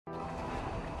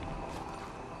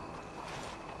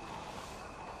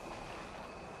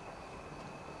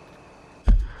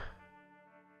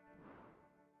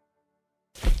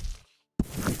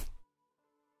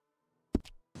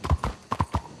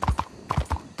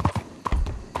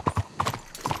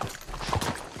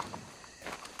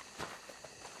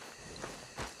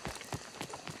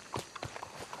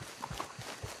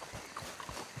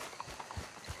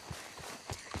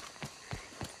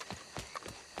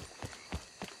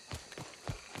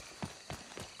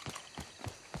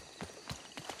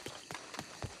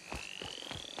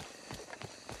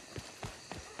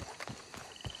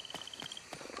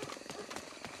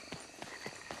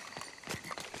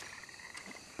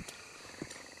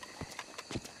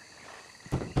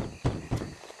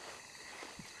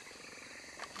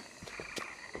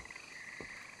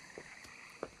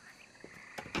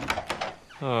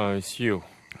Oh, it's you.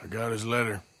 I got his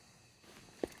letter.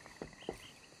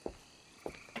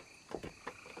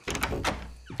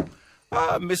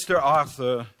 Mr.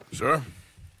 Arthur. Sir?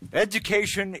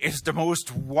 Education is the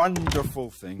most wonderful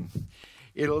thing.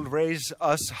 It'll raise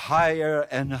us higher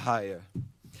and higher.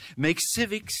 Make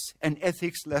civics and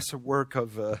ethics less a work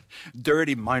of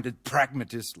dirty-minded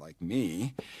pragmatists like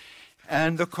me,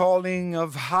 and the calling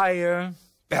of higher,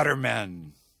 better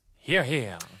men. Hear,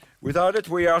 hear. Without it,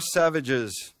 we are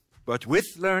savages. But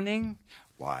with learning,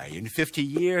 why, in 50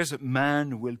 years,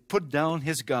 man will put down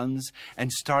his guns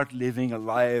and start living a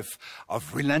life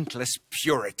of relentless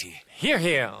purity. Hear,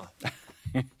 hear.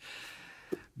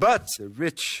 But the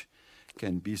rich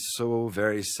can be so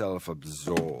very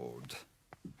self-absorbed.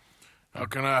 How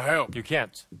can I help? You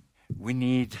can't. We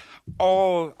need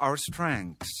all our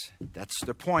strengths. That's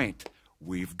the point.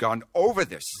 We've gone over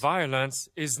this. Violence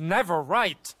is never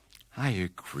right. I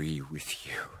agree with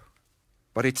you.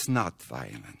 But it's not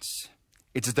violence.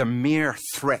 It's the mere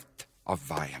threat of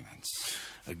violence.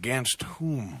 Against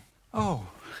whom? Oh.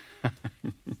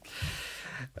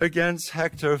 Against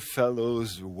Hector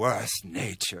Fellow's worst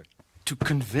nature. To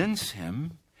convince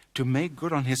him to make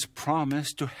good on his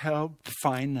promise to help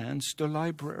finance the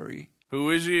library. Who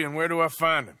is he and where do I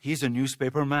find him? He's a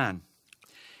newspaper man.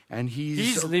 And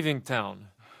He's leaving town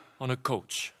on a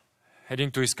coach,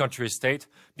 heading to his country estate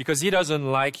because he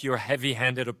doesn't like your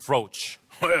heavy-handed approach.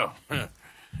 Well, you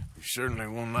certainly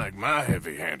won't like my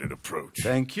heavy-handed approach.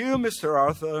 Thank you, Mr.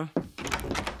 Arthur.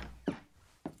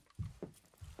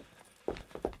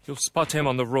 You'll spot him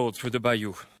on the road through the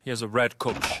bayou. He has a red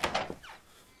coach.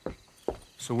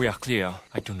 So we are clear,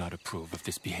 I do not approve of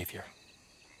this behavior.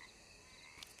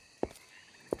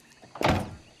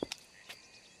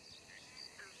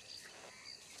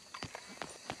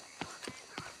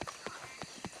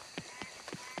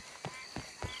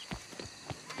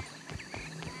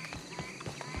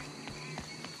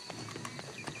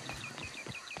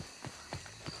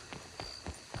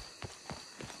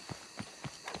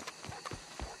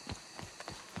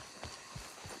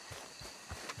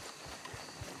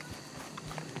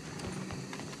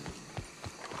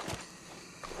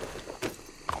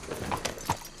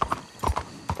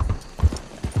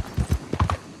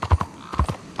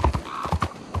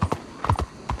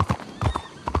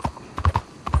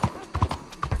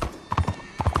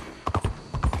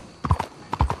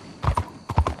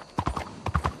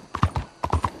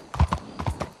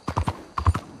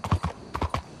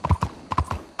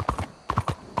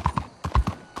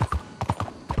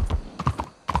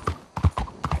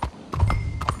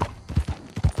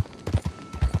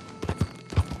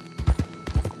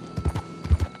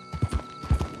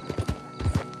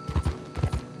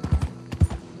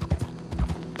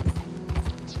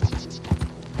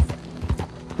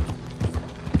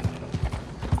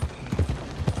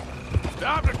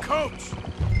 Stop the coach!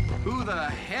 Who the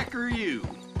heck are you?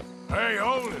 Hey,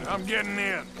 hold it. I'm getting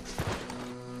in.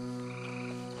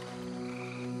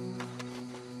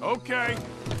 Okay,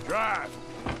 drive.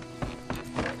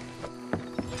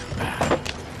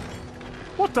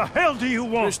 What the hell do you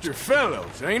want? Mr.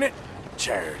 Fellows, ain't it?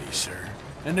 Charity, sir.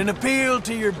 And an appeal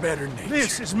to your better nature.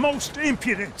 This is most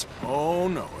impudent. Oh,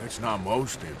 no, it's not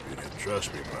most impudent.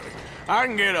 Trust me, buddy. I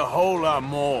can get a whole lot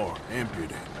more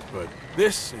impudent, but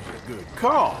this is a good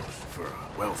cause for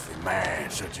a wealthy man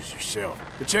such as yourself.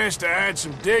 The chance to add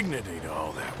some dignity to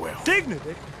all that wealth.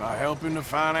 Dignity? By helping to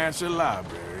finance a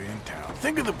library in town.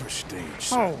 Think of the prestige,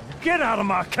 sir. Oh, get out of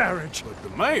my carriage. But the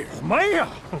mayor... Mayor?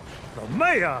 The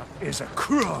mayor is a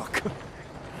crook.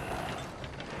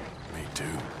 Me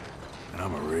too. And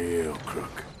I'm a real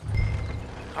crook.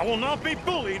 I will not be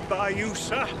bullied by you,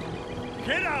 sir.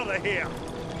 Get out of here.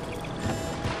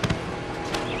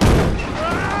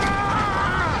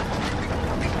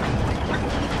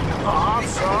 Oh, I'm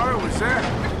sorry, was that?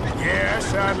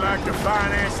 Yes, I'd like to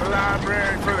finance the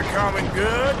library for the common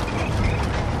good.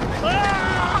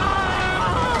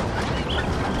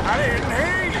 I didn't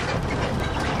hear you.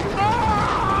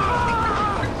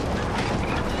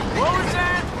 What was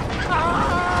that?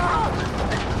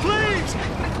 Please!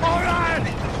 All right!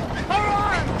 All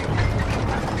right!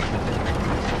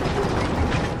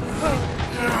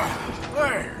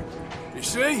 There. You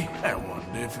see? That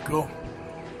wasn't difficult.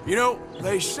 You know,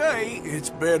 they say it's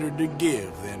better to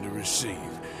give than to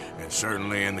receive. And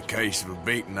certainly in the case of a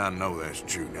beating, I know that's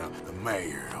true. Now, the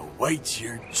mayor awaits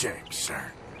your check,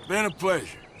 sir. Been a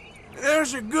pleasure.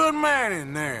 There's a good man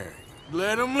in there.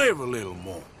 Let him live a little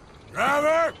more.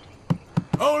 Driver!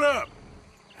 Hold up!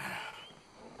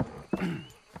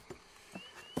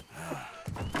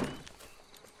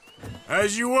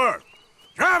 As you were.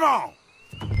 Drive on!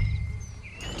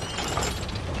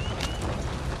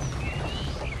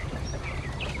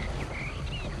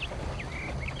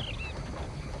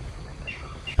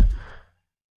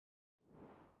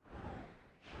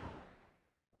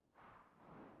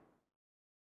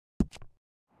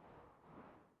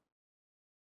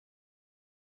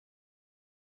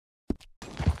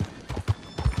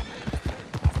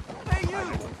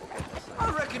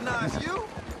 recognize you.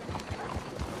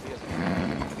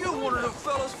 You're one of the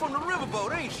fellas from the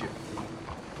riverboat, ain't you?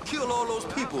 Killed all those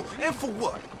people, and for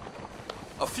what?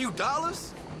 A few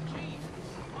dollars?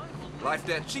 Life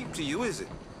that cheap to you, is it?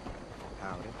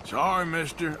 Sorry,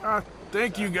 mister. I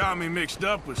think you got me mixed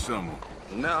up with someone.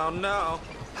 No.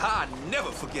 I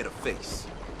never forget a face.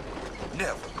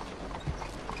 Never.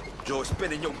 Enjoy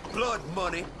spending your blood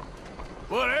money.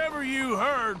 Whatever you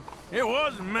heard, it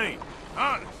wasn't me.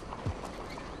 Honest.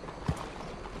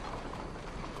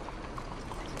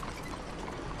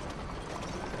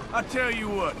 I tell you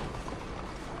what.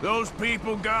 Those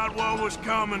people got what was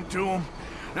coming to them.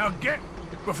 Now get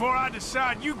before I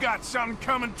decide you got something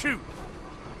coming too.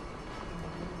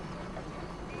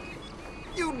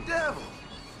 You devil!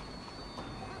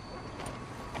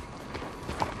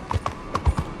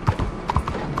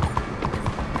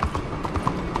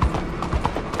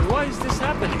 Why is this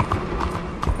happening?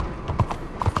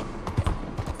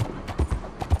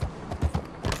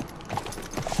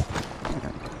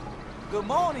 Good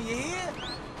morning, you hear?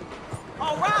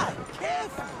 All right,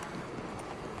 careful.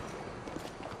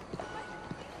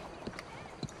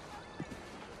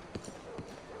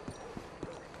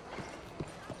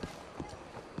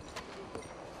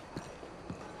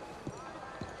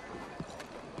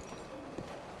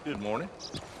 Good morning.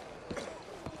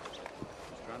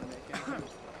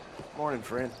 Morning,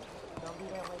 friend. Don't be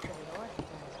that way to the door.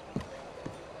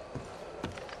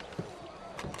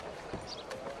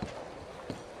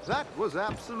 That was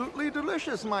absolutely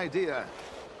delicious, my dear.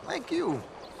 Thank you.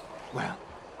 Well,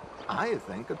 I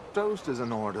think a toast is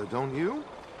in order, don't you?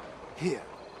 Here,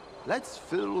 let's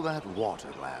fill that water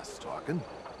glass, Tarkin.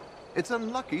 It's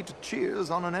unlucky to cheers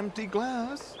on an empty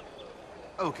glass.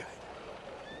 Okay.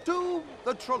 To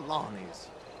the Trelawnys.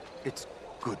 It's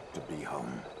good to be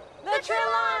home. The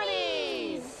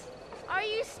Trelawnys! Are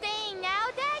you staying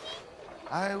now, Daddy?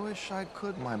 I wish I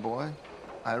could, my boy.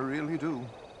 I really do.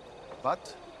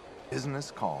 But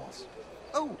business calls.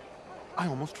 Oh, I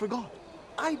almost forgot.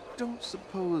 I don't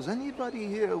suppose anybody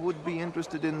here would be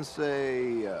interested in,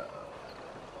 say,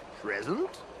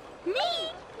 present? Me!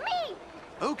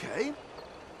 Okay.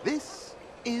 This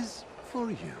is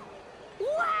for you.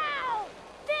 Wow!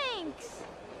 Thanks!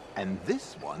 And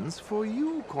this one's for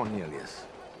you, Cornelius.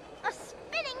 A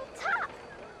spinning top!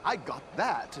 I got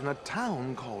that in a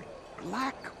town called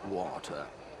Blackwater.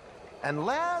 And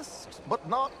last but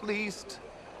not least,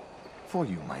 for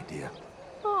you, my dear.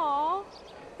 Aw,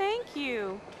 thank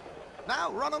you.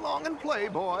 Now run along and play,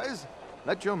 boys.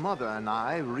 Let your mother and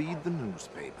I read the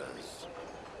newspapers.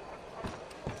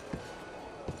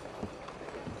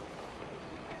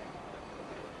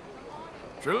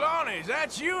 Trelawney,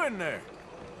 that's you in there.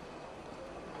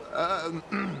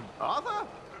 Arthur?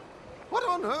 What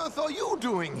on earth are you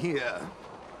doing here?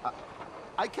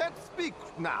 I can't speak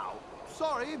now.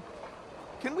 Sorry.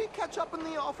 Can we catch up in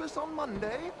the office on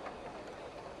Monday?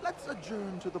 Let's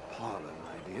adjourn to the parlor,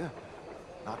 my dear.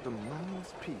 Not a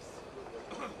moment's peace.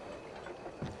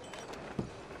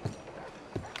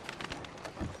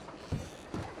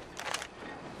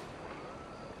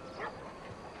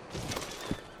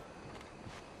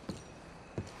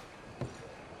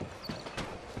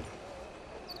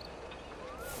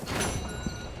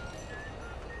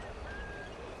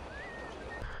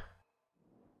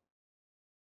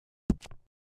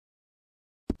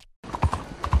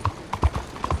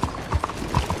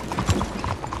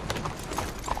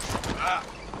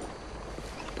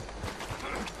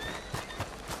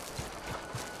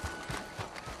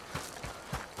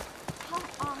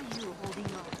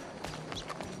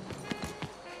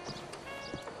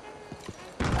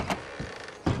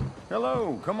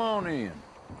 Hello, come on in.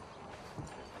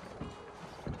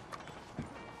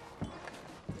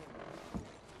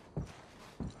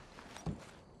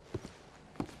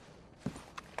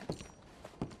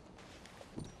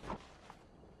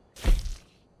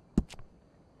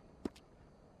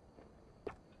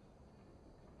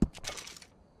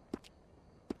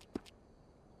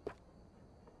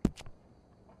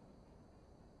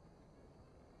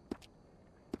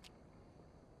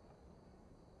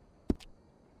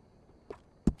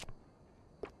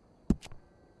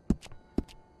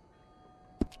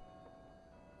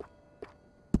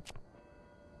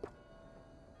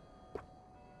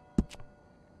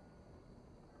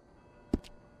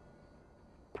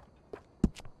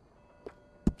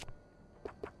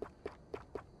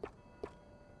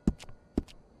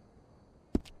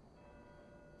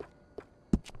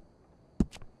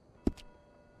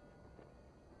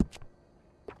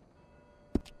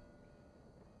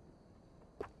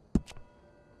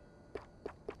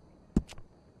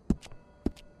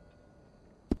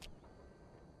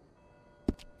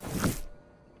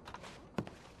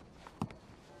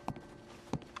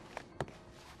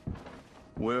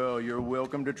 Well, you're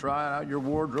welcome to try out your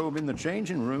wardrobe in the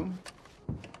changing room.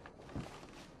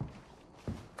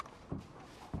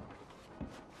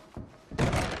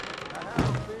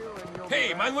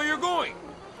 Hey, mind where you're going!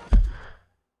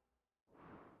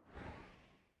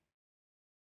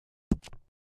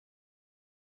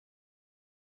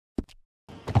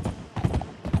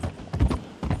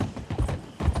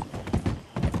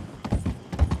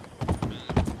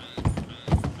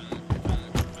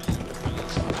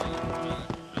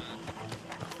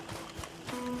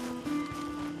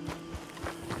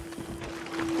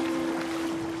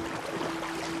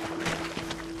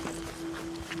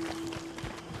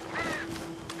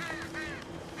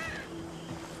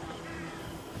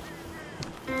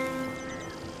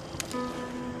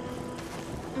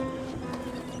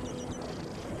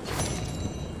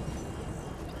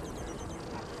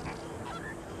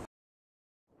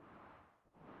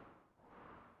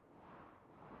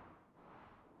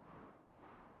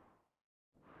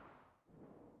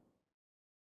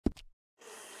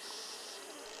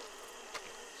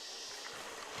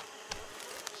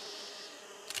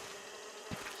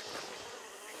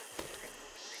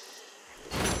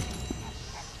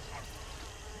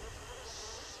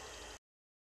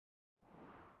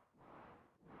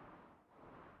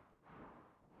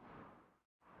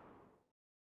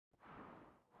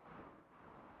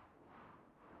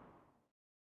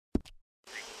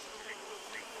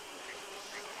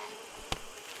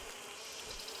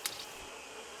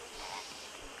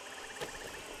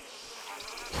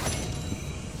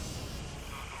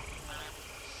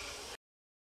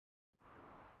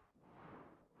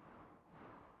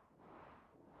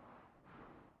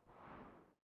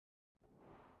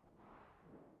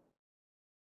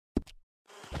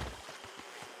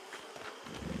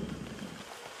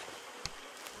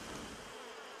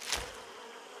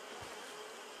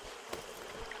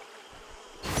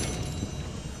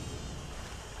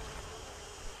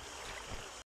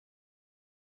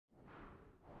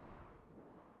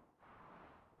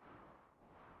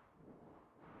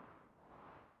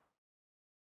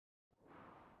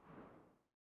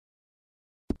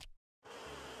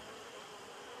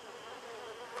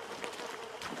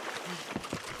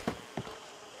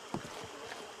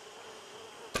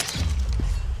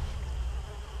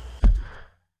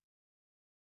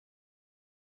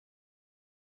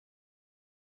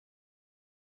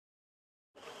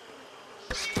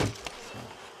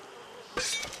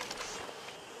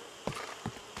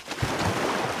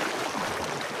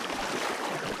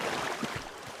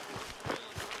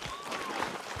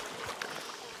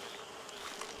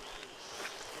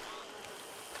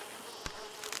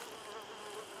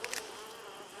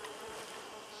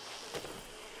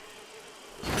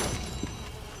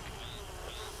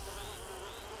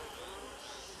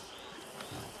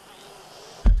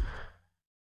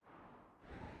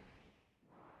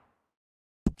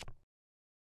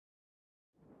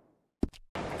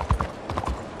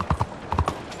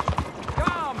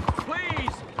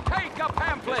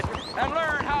 And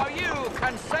learn how you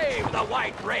can save the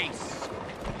white race.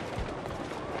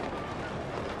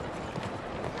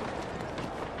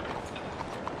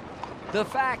 The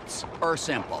facts are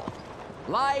simple.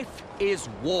 Life is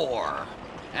war,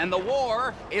 and the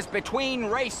war is between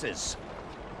races.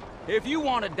 If you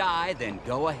want to die, then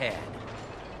go ahead.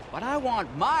 But I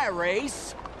want my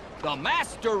race, the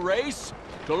master race,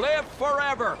 to live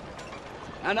forever.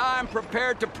 And I'm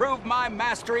prepared to prove my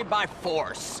mastery by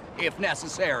force, if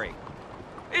necessary.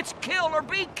 It's kill or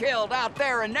be killed out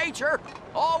there in nature.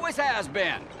 Always has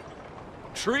been.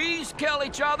 Trees kill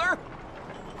each other.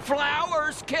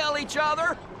 Flowers kill each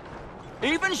other.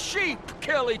 Even sheep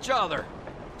kill each other.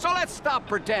 So let's stop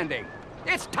pretending.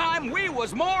 It's time we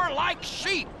was more like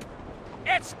sheep.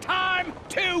 It's time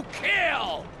to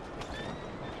kill!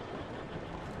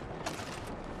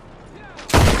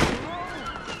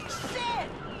 Shit!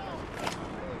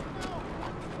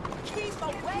 Keep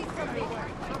away from me!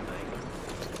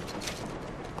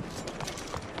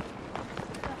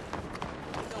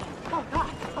 Oh,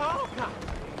 God! Oh, God!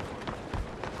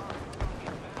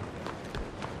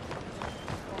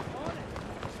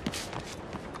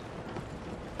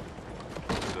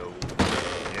 So,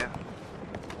 yeah,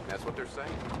 that's what they're saying.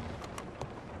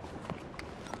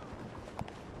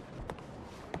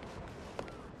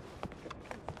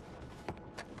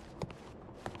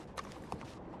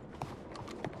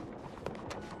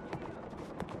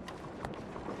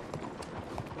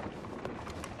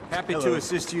 Happy to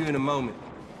assist you in a moment.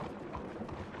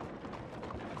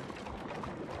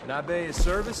 Can I be of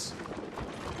service?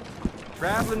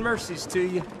 Traveling mercies to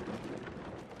you.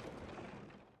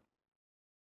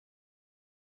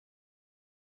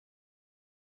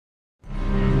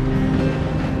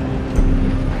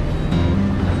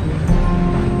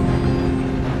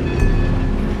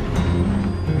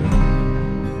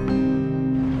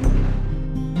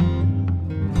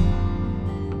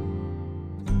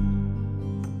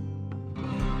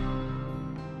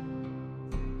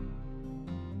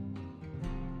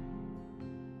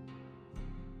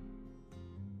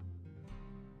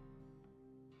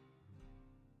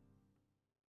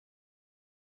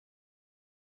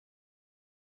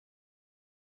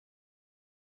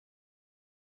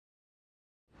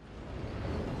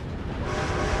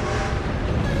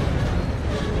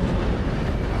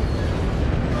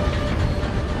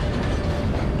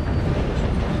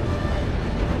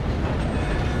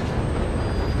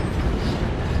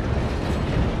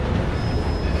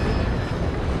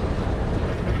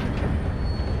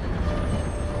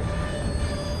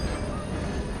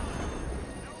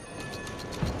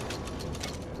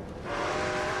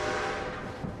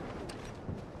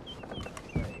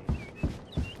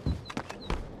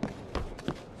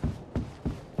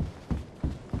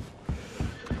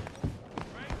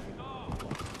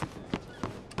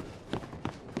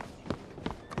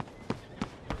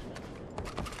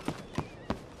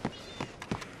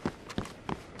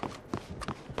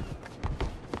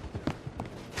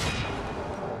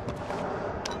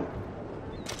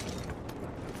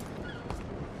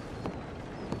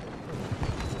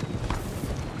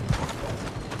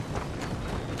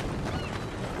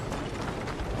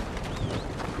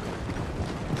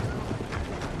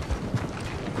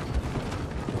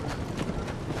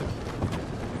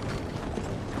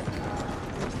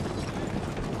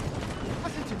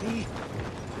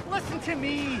 to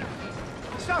me!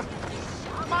 Sir!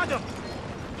 Madam!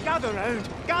 Gather round!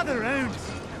 Gather round!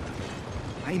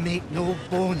 I make no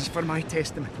bones for my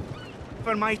testament.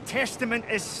 For my testament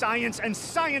is science, and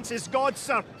science is God,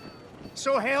 sir!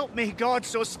 So help me, God,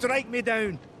 so strike me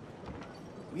down.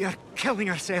 We are killing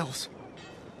ourselves.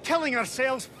 Killing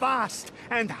ourselves fast,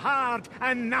 and hard,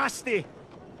 and nasty.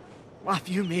 Laugh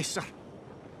you may, sir.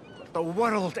 The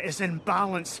world is in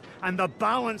balance, and the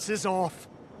balance is off.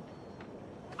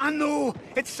 I know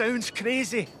it sounds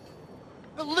crazy,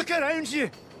 but look around you.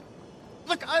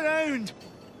 Look around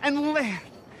and learn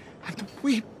and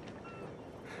weep.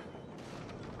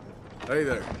 Hey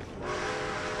there.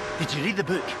 Did you read the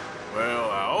book? Well,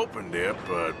 I opened it,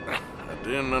 but I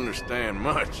didn't understand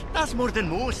much. That's more than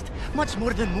most. Much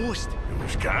more than most. It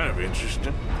was kind of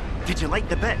interesting. Did you like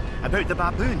the bit about the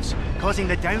baboons causing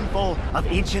the downfall of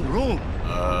ancient Rome?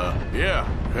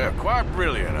 Yeah, quite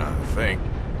brilliant, I think.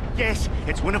 Yes,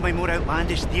 it's one of my more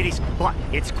outlandish theories, but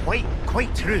it's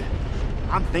quite true.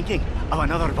 I'm thinking of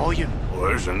another volume. Well,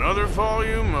 there's another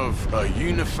volume of a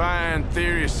unifying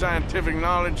theory of scientific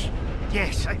knowledge?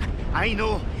 Yes, I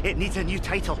know it needs a new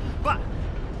title, but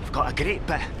I've got a great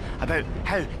bit about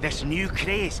how this new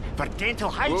craze for dental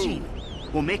hygiene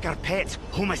will make our pets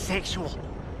homosexual.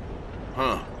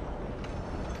 Huh.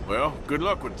 Well, good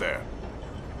luck with that.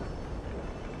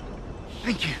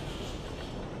 Thank you.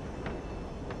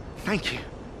 Thank you.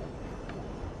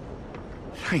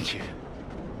 Thank you.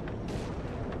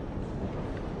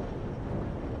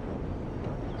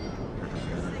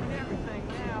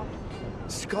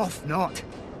 Scoff not.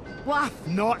 Laugh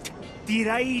not.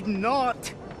 Deride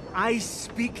not. I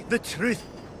speak the truth.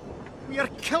 We are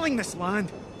killing this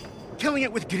land. Killing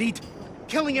it with greed.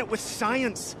 Killing it with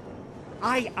science.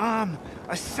 I am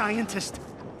a scientist.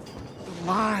 The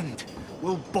land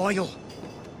will boil.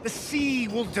 The sea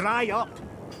will dry up.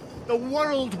 The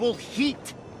world will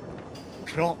heat.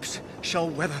 Crops shall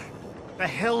wither. The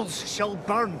hills shall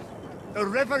burn. The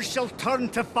rivers shall turn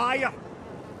to fire.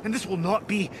 And this will not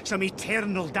be some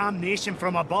eternal damnation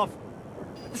from above.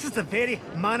 This is the very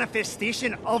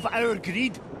manifestation of our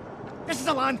greed. This is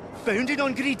a land founded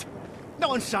on greed. Not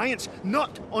on science,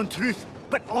 not on truth,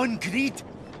 but on greed.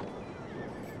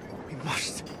 We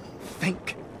must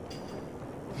think,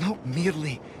 not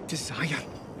merely desire.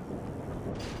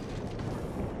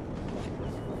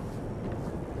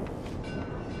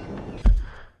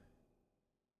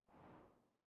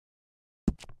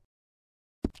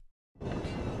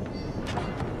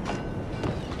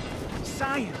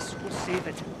 Science will save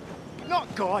it.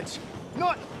 Not gods,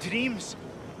 not dreams,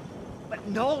 but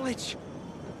knowledge.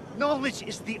 Knowledge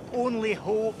is the only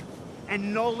hope,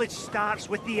 and knowledge starts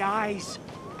with the eyes.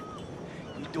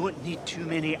 You don't need too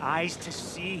many eyes to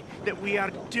see that we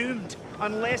are doomed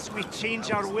unless we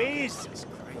change our ways.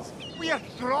 We are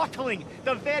throttling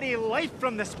the very life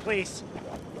from this place.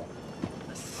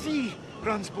 The sea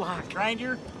runs black.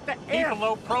 Stranger, the keep air a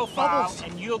low profile bubbles.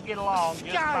 and you'll get along The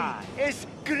just sky fine. is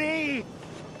grey.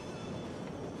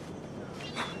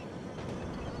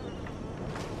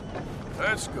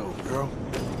 Let's go, girl.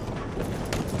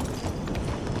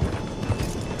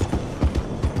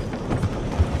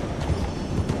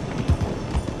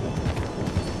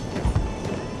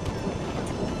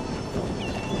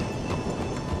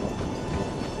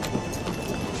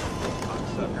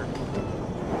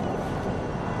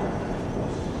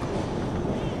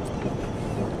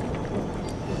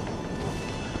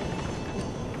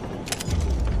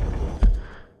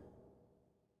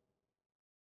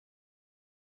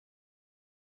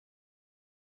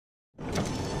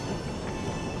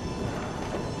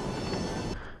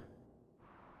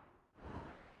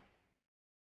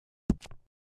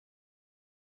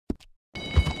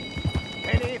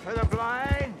 Penny for the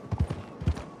blind.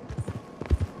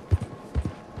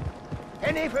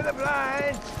 Penny for the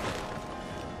blind.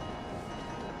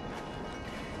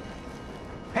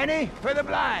 Penny for the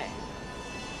blind.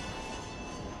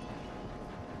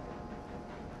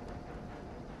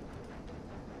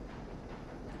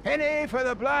 Penny for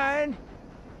the blind.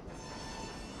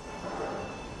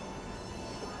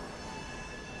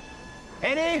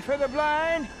 Penny for the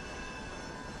blind.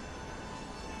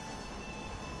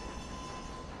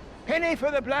 Penny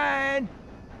for the blind.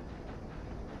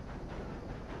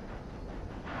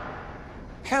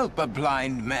 Help a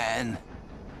blind man.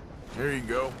 Here you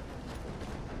go.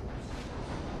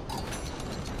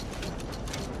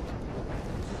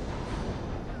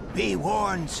 Be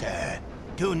warned, sir.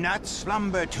 Do not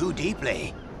slumber too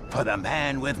deeply, for the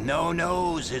man with no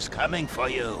nose is coming for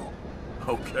you.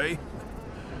 Okay.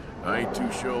 I ain't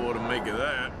too sure what to make of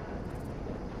that.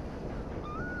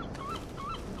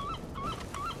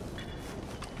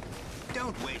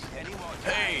 Don't waste any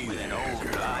Hey, with an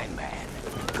old blind man.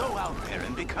 Go out there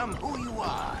and become who you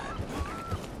are.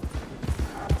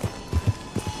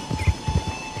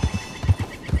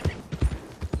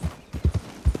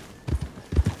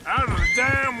 Out of the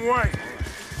damn way!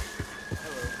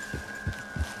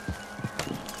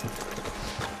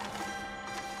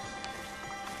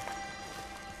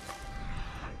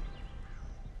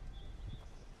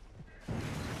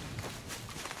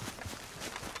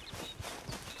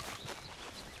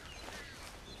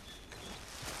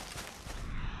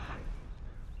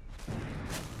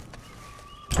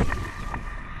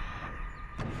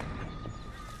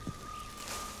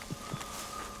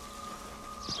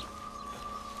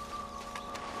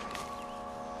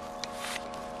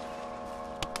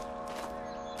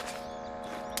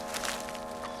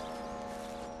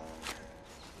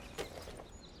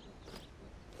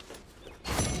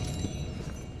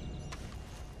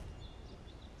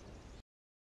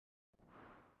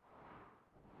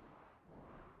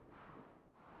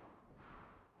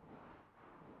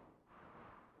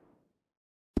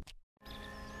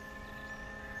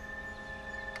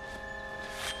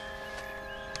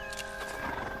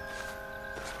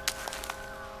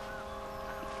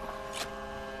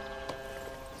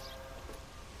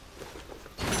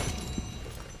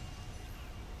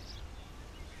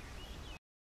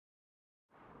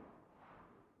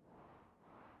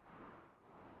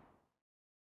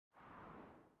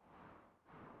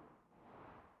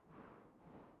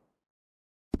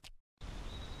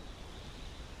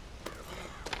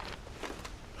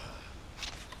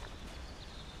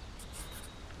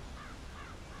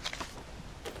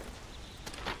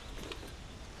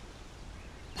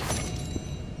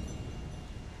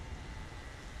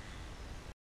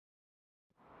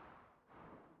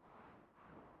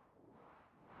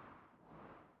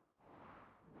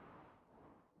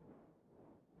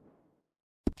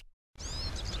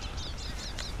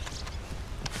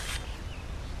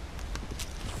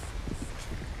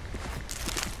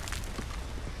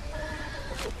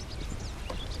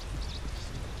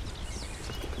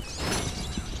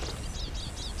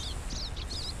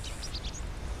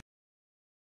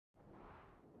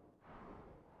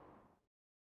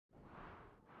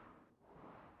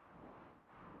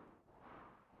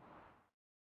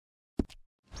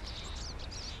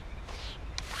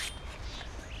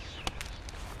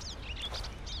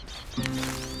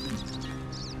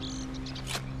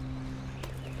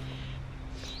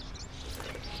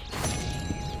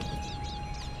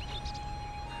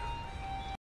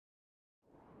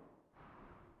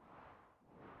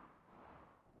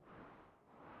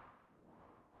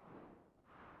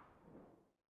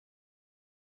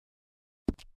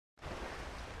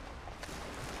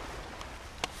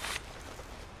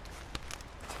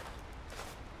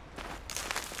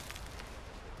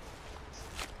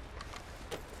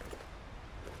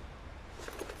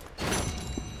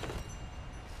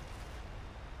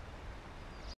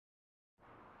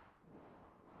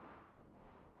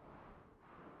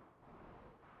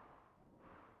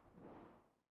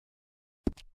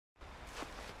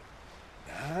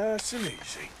 Nice and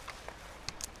easy.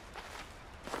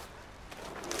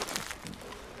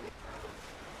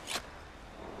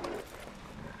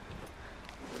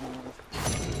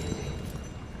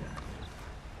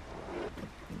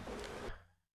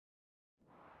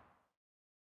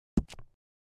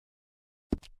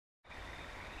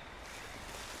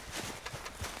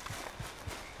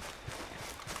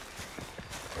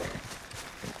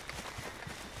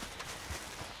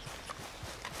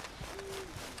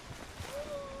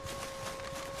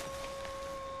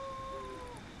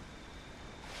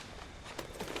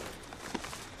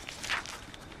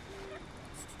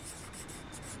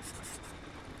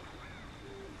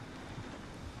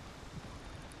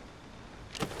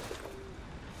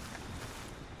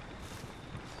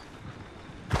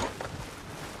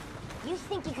 You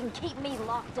think you can keep me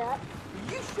locked up?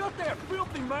 You shut that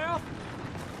filthy mouth!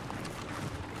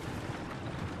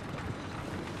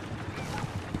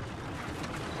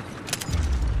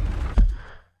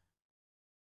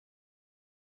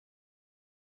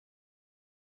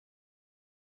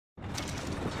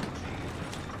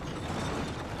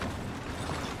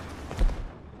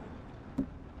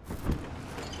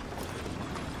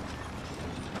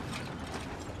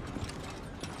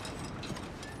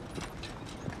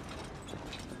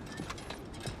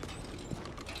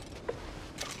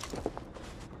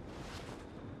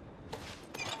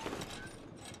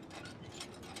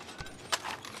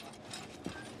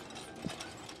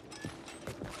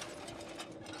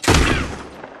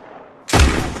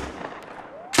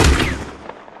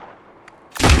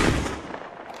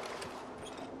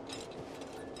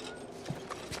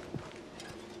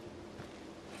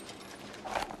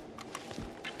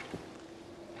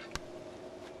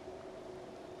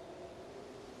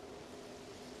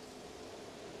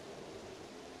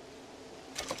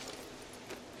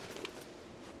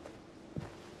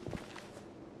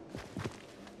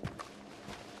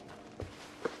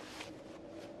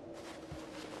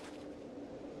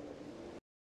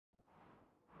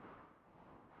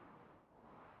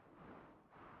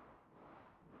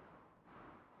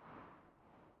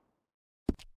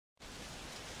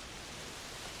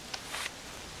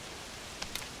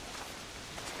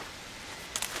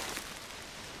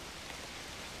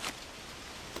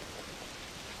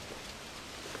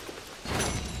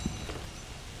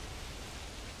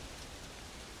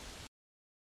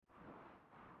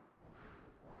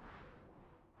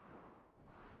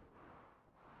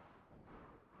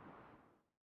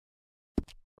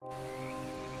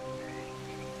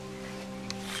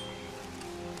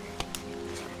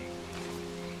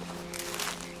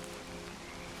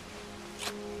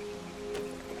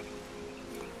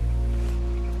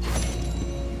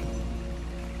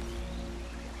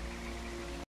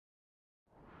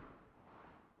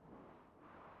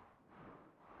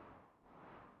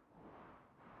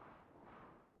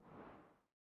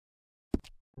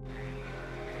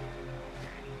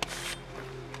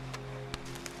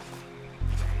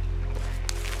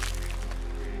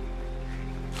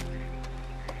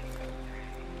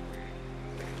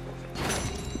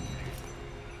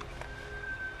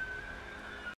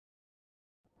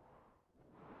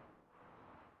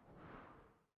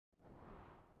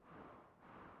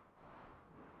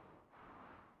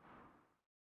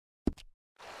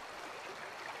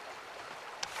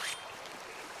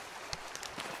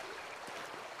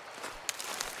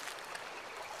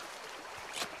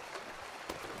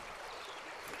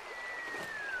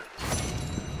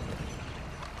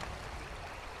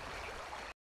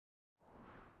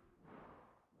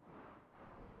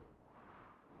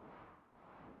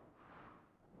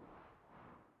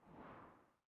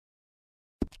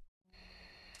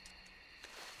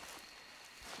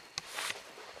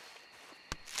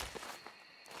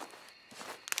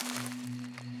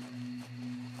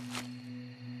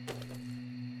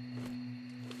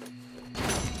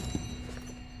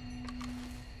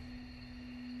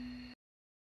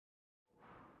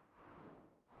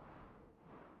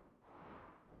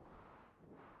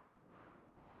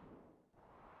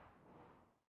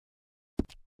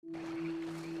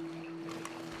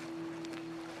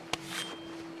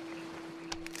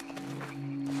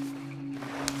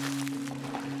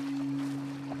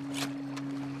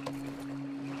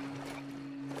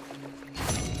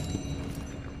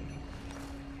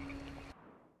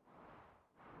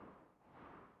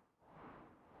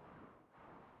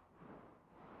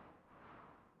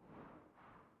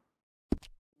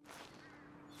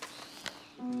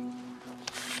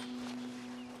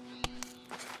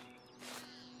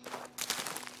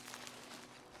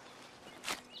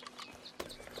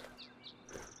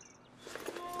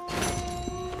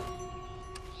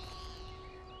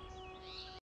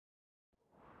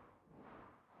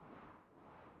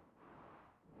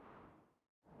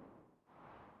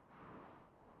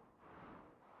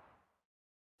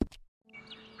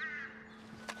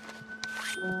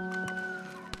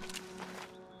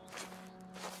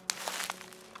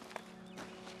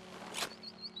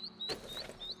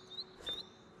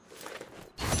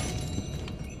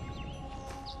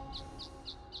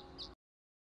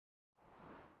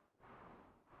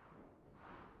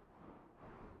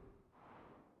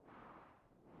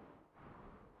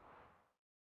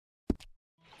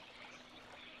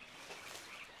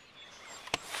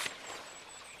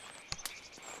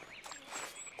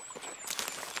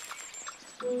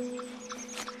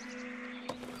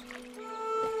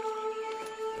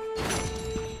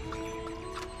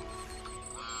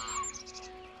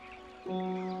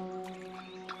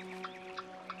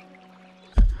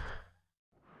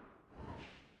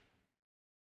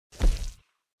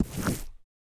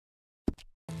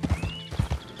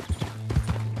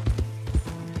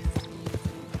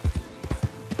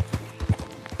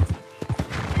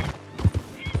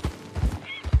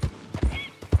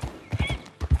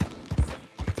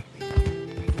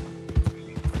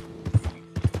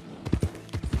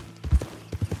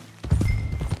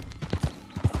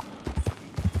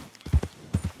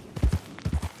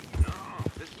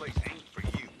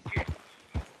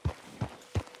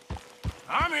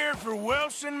 I'm here for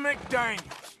Wilson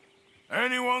McDaniels.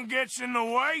 Anyone gets in the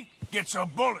way gets a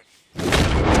bullet.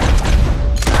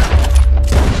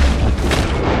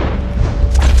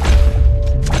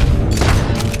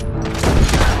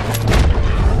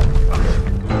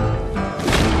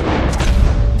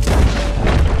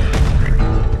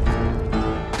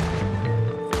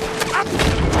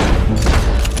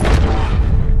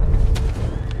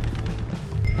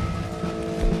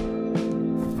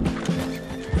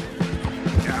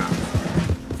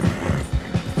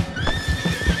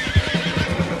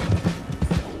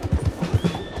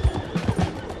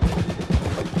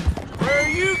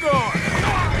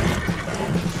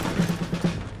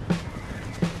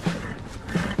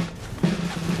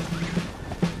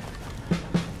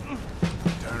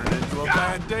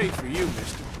 Day for you,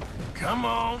 mister. Come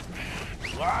on.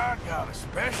 Well, I got a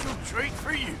special treat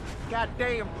for you.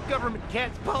 Goddamn government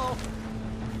cat's paw.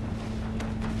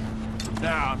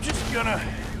 Now, I'm just gonna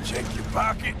check your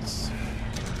pockets.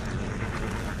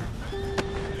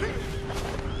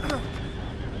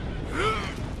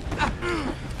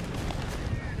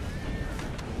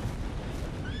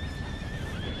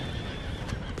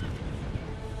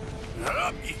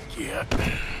 Up you get.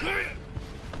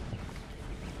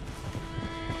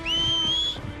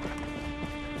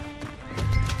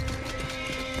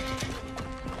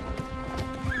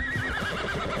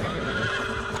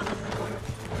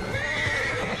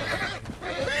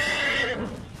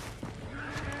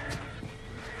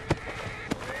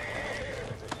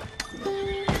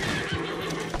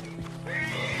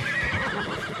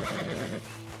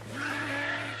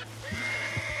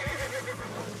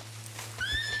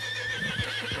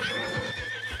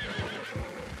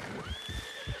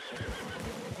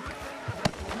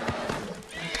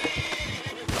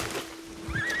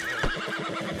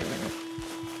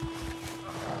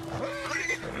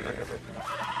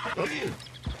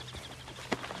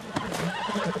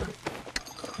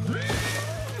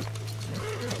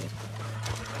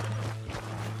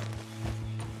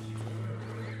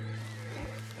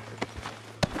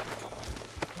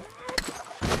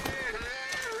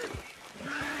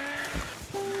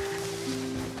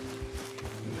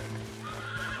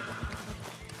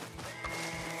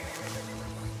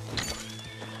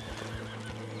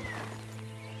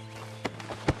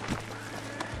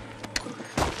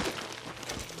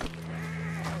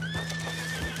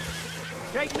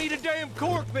 Take me to damn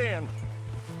court, then.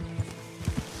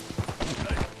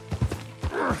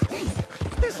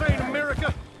 This ain't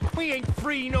America. We ain't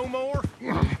free no more.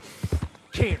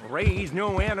 Can't raise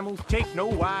no animals, take no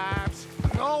wives.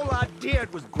 All I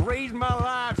did was graze my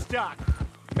livestock.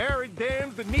 Married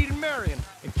them that needed marrying,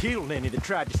 and killed any that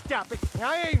tried to stop it.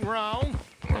 I ain't wrong.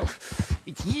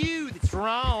 It's you that's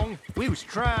wrong. We was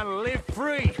trying to live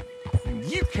free. And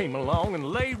you came along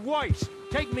and laid waste.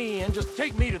 Take me in, just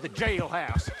take me to the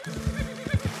jailhouse.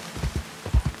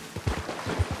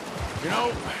 You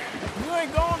know, you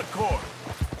ain't going to court.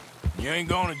 You ain't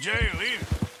going to jail either.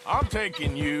 I'm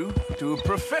taking you to a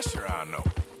professor I know.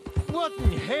 What in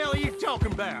the hell are you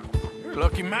talking about? You're a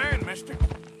lucky man, mister.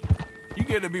 You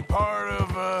get to be part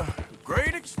of a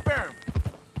great experiment.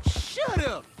 Shut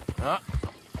up! Huh?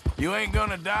 You ain't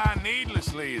gonna die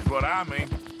needlessly is what I mean.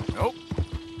 Nope.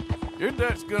 Your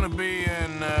death's gonna be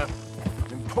an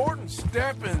important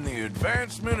step in the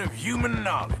advancement of human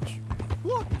knowledge.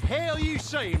 What the hell you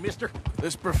saying, mister?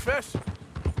 This professor,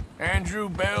 Andrew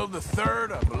Bell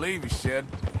III, I believe he said.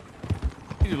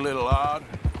 He's a little odd,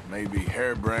 maybe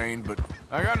harebrained, but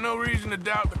I got no reason to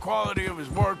doubt the quality of his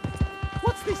work.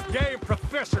 What's this damn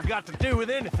professor got to do with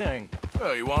anything?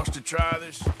 Well, he wants to try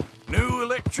this new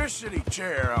electricity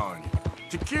chair on you.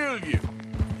 To kill you.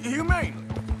 Humanely.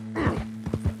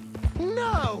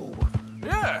 No!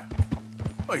 Yeah.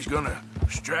 Well, he's gonna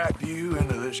strap you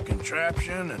into this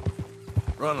contraption and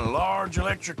run a large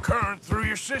electric current through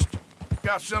your system.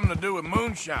 Got something to do with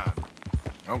moonshine.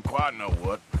 Don't quite know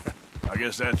what. I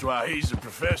guess that's why he's the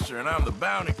professor and I'm the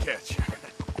bounty catcher.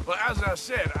 Well, as I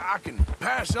said, I can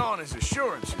pass on his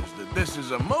assurances that this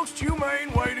is a most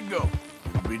humane way to go.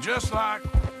 It'll be just like,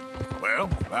 well,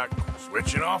 like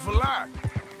switching off a light.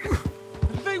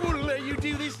 They wouldn't let you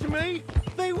do this to me.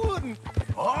 They wouldn't.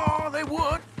 Oh, they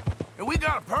would. And we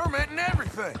got a permit and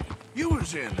everything. You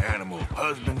was in animal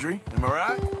husbandry, am I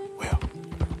right? Well,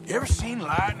 you ever seen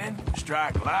lightning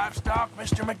strike livestock,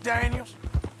 Mr. McDaniels?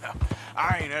 Now,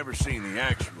 I ain't ever seen the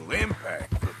actual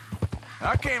impact, but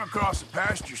I came across the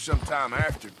pasture sometime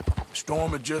after. The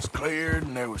storm had just cleared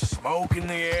and there was smoke in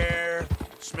the air,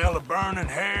 smell of burning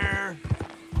hair.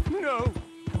 No.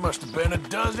 There must have been a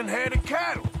dozen head of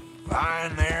cattle,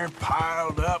 lying there,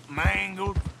 piled up,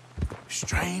 mangled.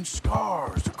 Strange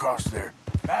scars across their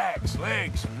backs,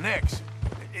 legs, and necks.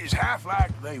 It's half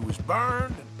like they was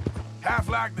burned, and half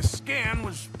like the skin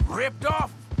was ripped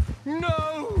off.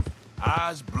 No!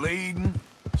 Eyes bleeding.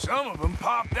 Some of them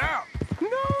popped out.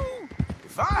 No!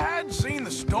 If I hadn't seen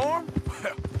the storm,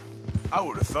 well, I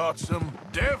would have thought some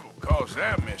devil caused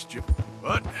that mischief.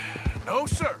 But no,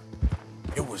 sir.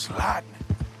 It was lightning.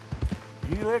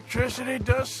 Electricity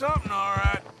does something, all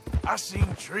right. I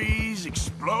seen trees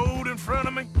explode in front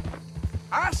of me.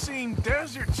 I seen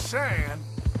desert sand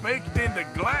baked into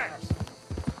glass.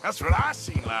 That's what I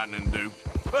seen lightning do.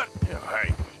 But, you know,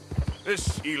 hey,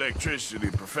 this electricity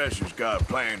professor's got a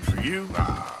plan for you.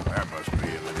 Ah, that must be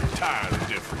of an entirely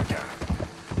different kind.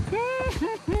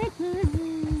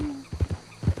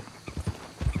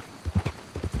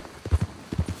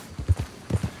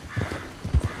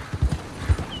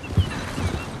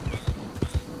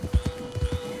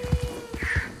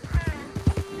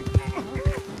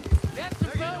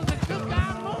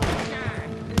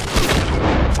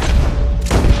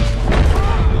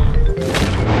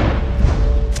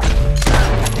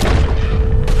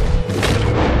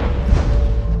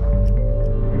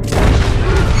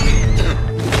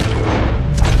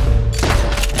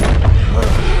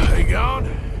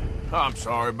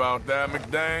 Sorry about that,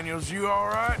 McDaniels. You all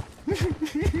right?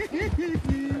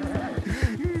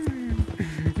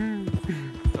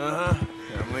 Uh-huh.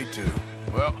 Yeah, me too.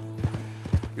 Well,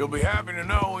 you'll be happy to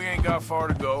know we ain't got far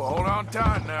to go. Hold on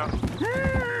tight now.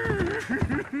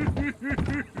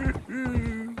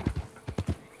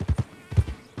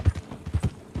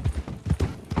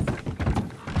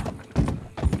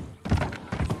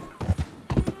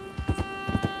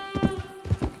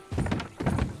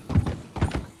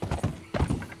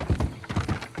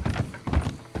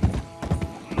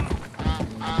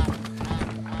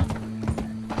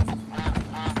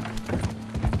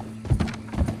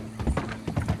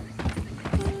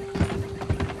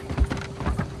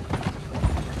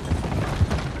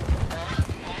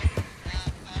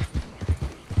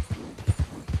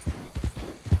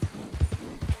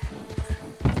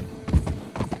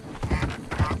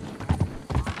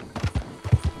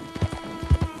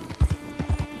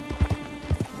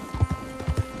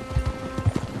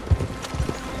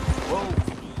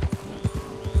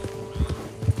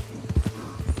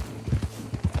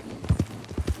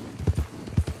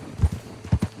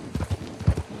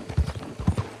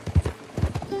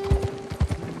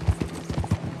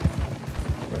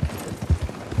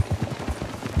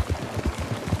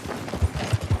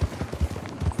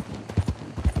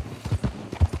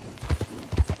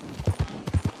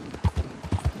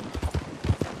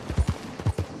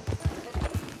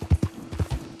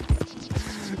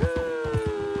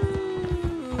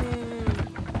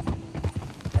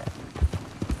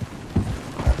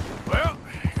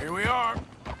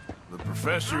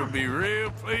 Professor will be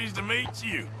real pleased to meet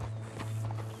you.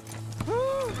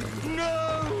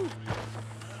 No!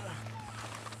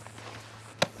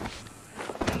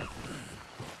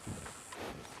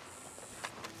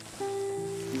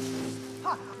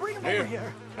 Ha, bring him over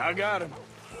here. I got him.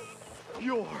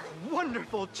 You're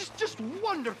wonderful, just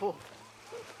wonderful.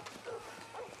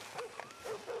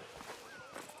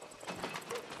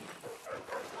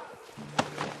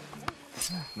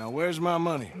 Now, where's my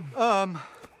money?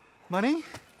 Money?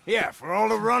 Yeah, for all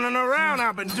the running around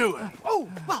I've been doing. Oh,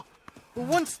 well,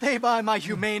 once they buy my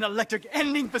humane electric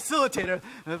ending facilitator,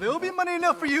 there'll be money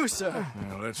enough for you, sir.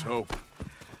 Yeah, let's hope.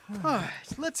 All right,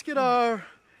 let's get our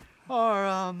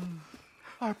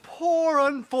Our poor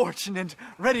unfortunate,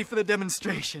 ready for the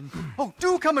demonstration. Oh,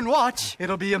 do come and watch.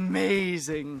 It'll be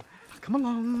amazing. Come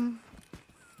along.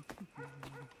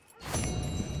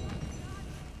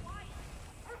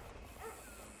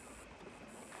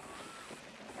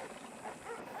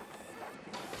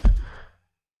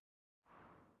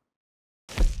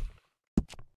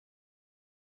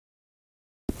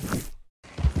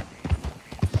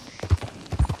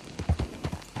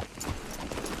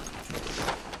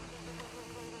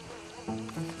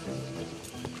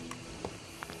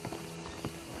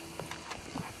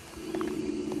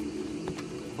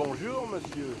 Bonjour,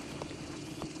 monsieur.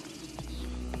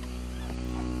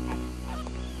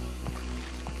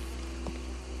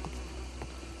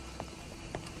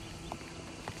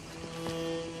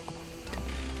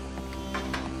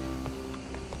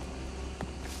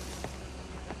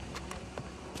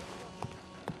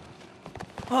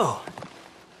 Oh,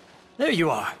 there you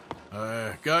are.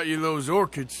 Got you those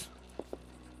orchids.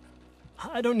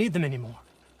 I don't need them anymore.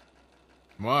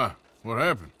 Why? What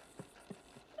happened?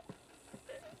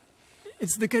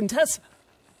 It's the Contessa.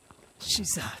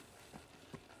 She's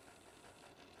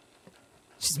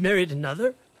married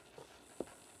another.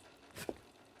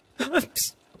 I'm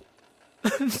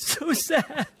so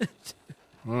sad.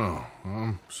 Oh,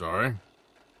 I'm sorry.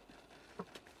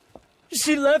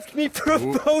 She left me for a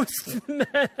postman.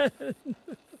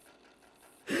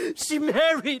 She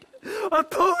married a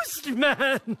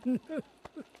postman.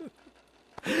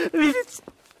 I mean,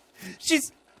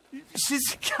 she's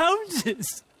a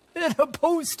countess and a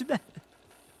postman.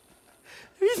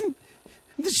 I mean,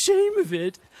 the shame of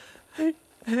it. I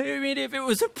mean, if it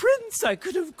was a prince, I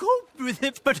could have coped with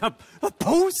it, but a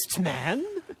postman?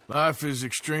 Life is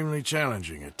extremely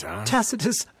challenging at times.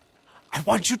 Tacitus, I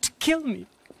want you to kill me.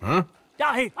 Huh?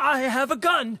 I have a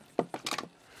gun.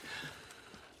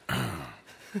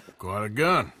 Quite a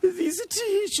gun. These are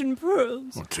Tahitian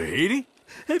pearls. Well, Tahiti?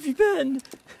 Have you been?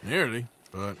 Nearly,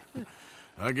 but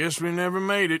I guess we never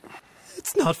made it.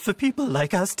 It's not for people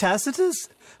like us, Tacitus.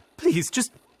 Please,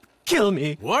 just kill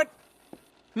me. What?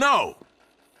 No.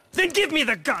 Then give me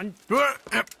the gun.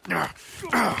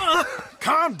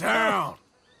 Calm down.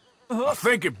 I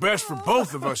think it best for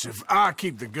both of us if I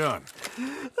keep the gun.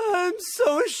 I'm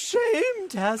so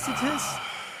ashamed, Tacitus.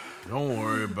 Don't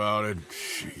worry about it.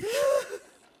 Jeez.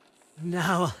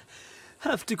 Now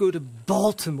I'll have to go to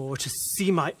Baltimore to see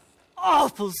my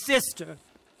awful sister.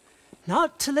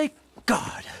 Not to Lake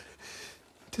God.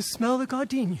 To smell the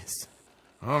gardenias.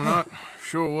 I'm not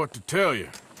sure what to tell you.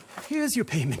 Here's your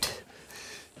payment.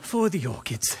 For the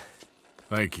orchids.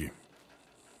 Thank you.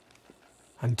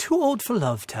 I'm too old for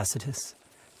love, Tacitus.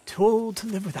 Too old to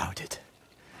live without it.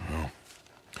 Well,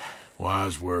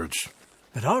 wise words.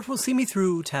 But art will see me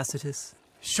through, Tacitus.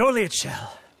 Surely it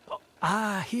shall.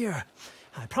 Here.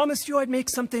 I promised you I'd make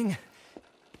something.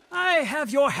 I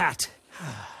have your hat.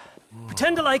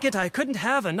 Pretend to like it. I couldn't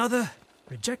have another.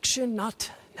 Rejection,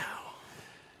 not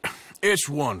now. It's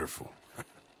wonderful.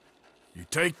 You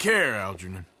take care,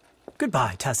 Algernon.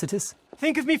 Goodbye, Tacitus.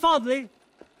 Think of me fondly.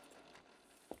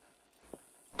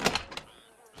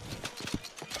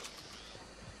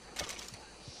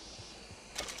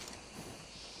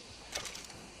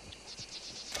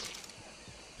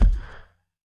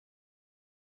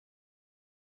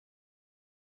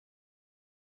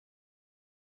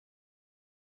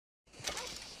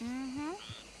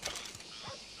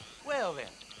 Well then.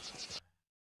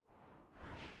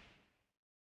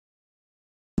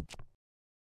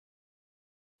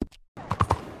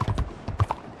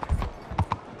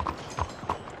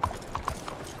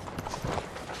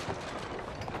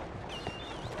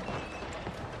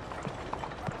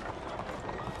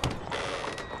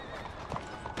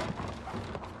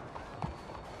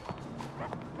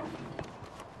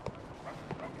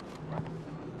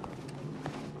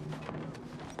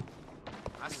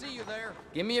 I see you there.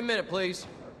 Give me a minute, please.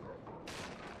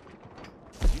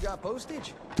 You got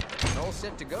postage? All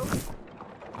set to go?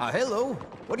 Hello.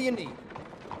 What do you need?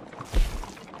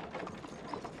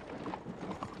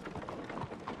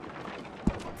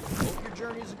 Hope your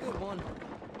journey's a good one.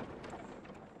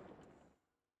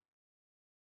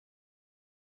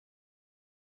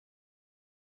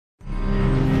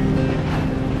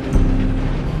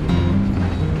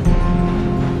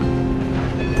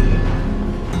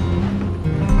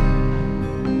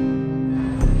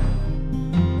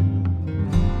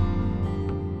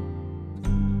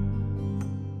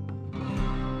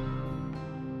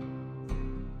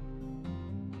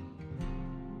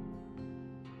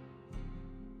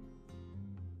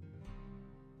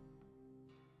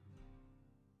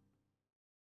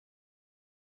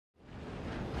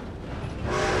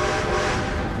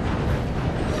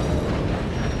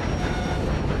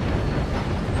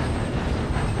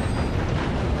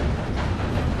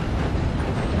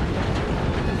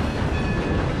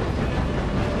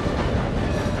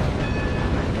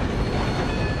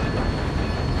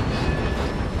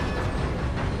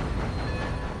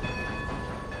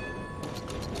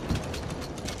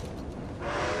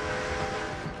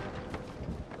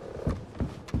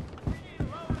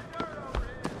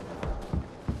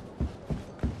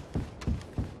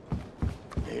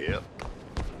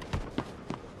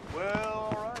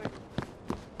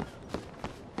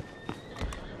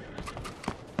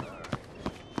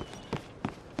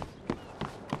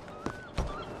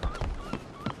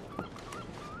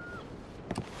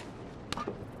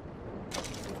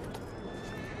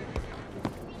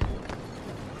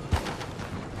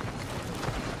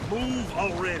 Move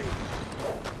already.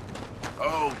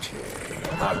 Okay,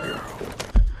 my girl.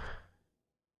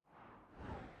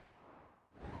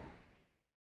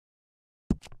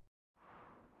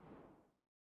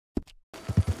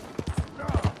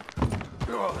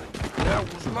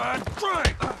 That was my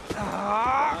drink! A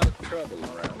lot of trouble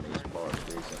around these parts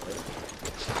recently.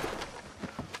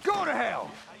 Go to hell!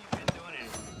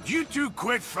 You two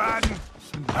quit fighting.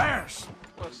 It's embarrassing.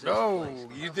 No,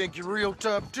 you think you're real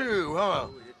tough too, huh?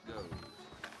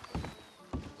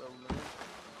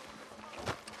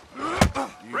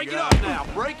 Break it up now,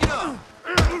 break it up!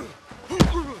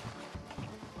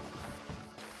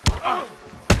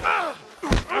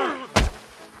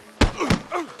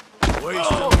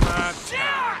 Wasting my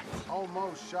time.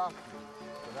 Almost shocked me,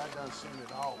 but I done seen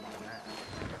it all by now.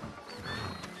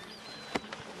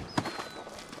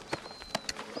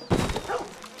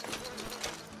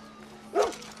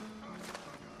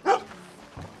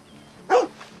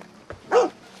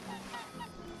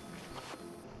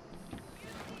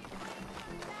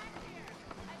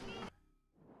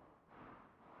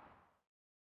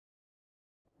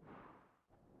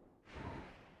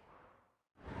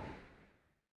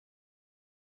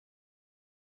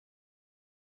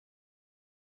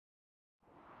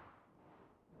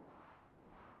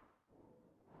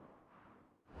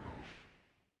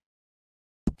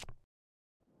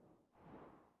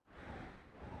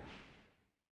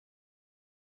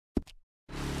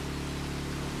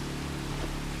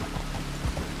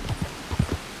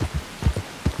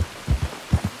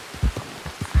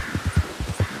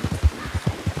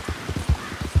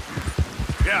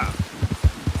 Yeah.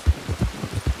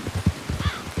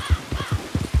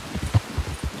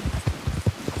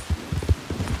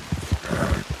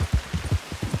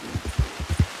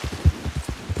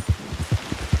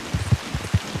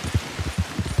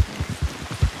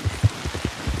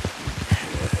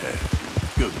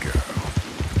 Good girl.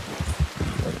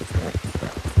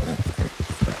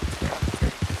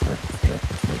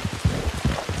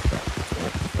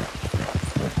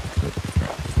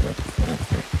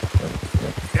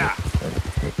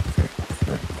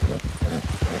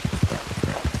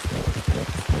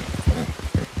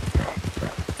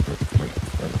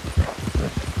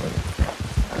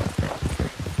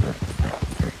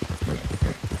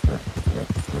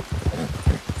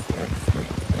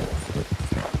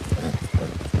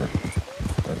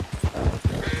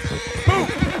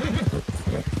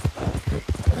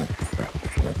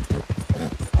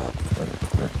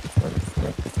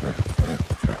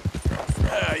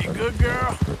 You good,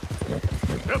 girl?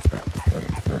 Yep.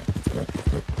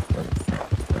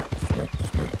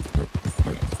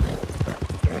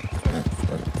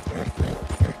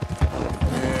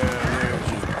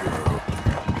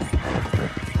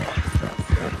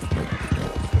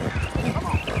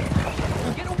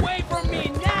 Get away from me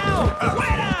now!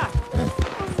 Fuera!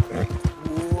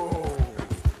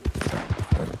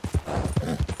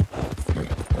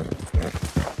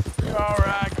 You all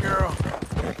right, girl?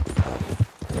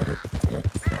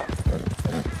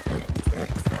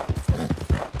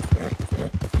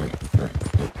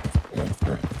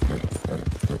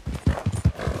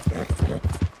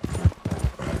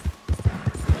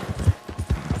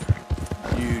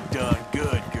 You done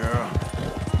good, girl.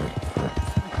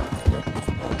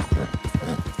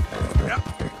 Yep.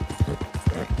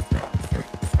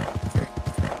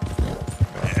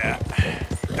 Yeah,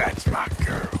 that's my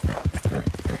girl.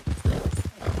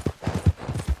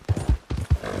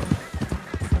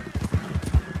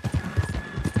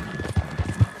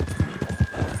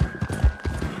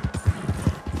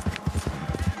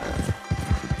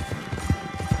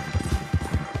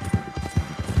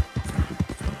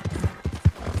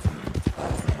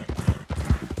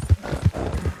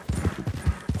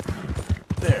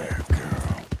 There,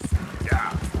 girl.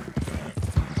 Yeah.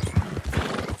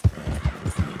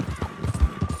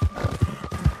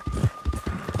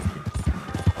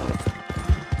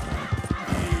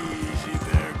 Easy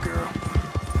there, girl.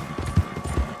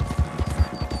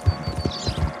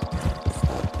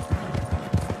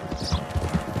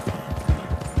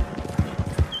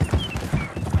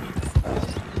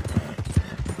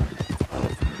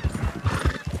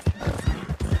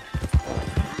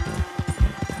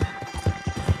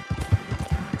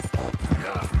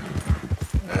 Yeah.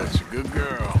 That's a good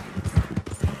girl.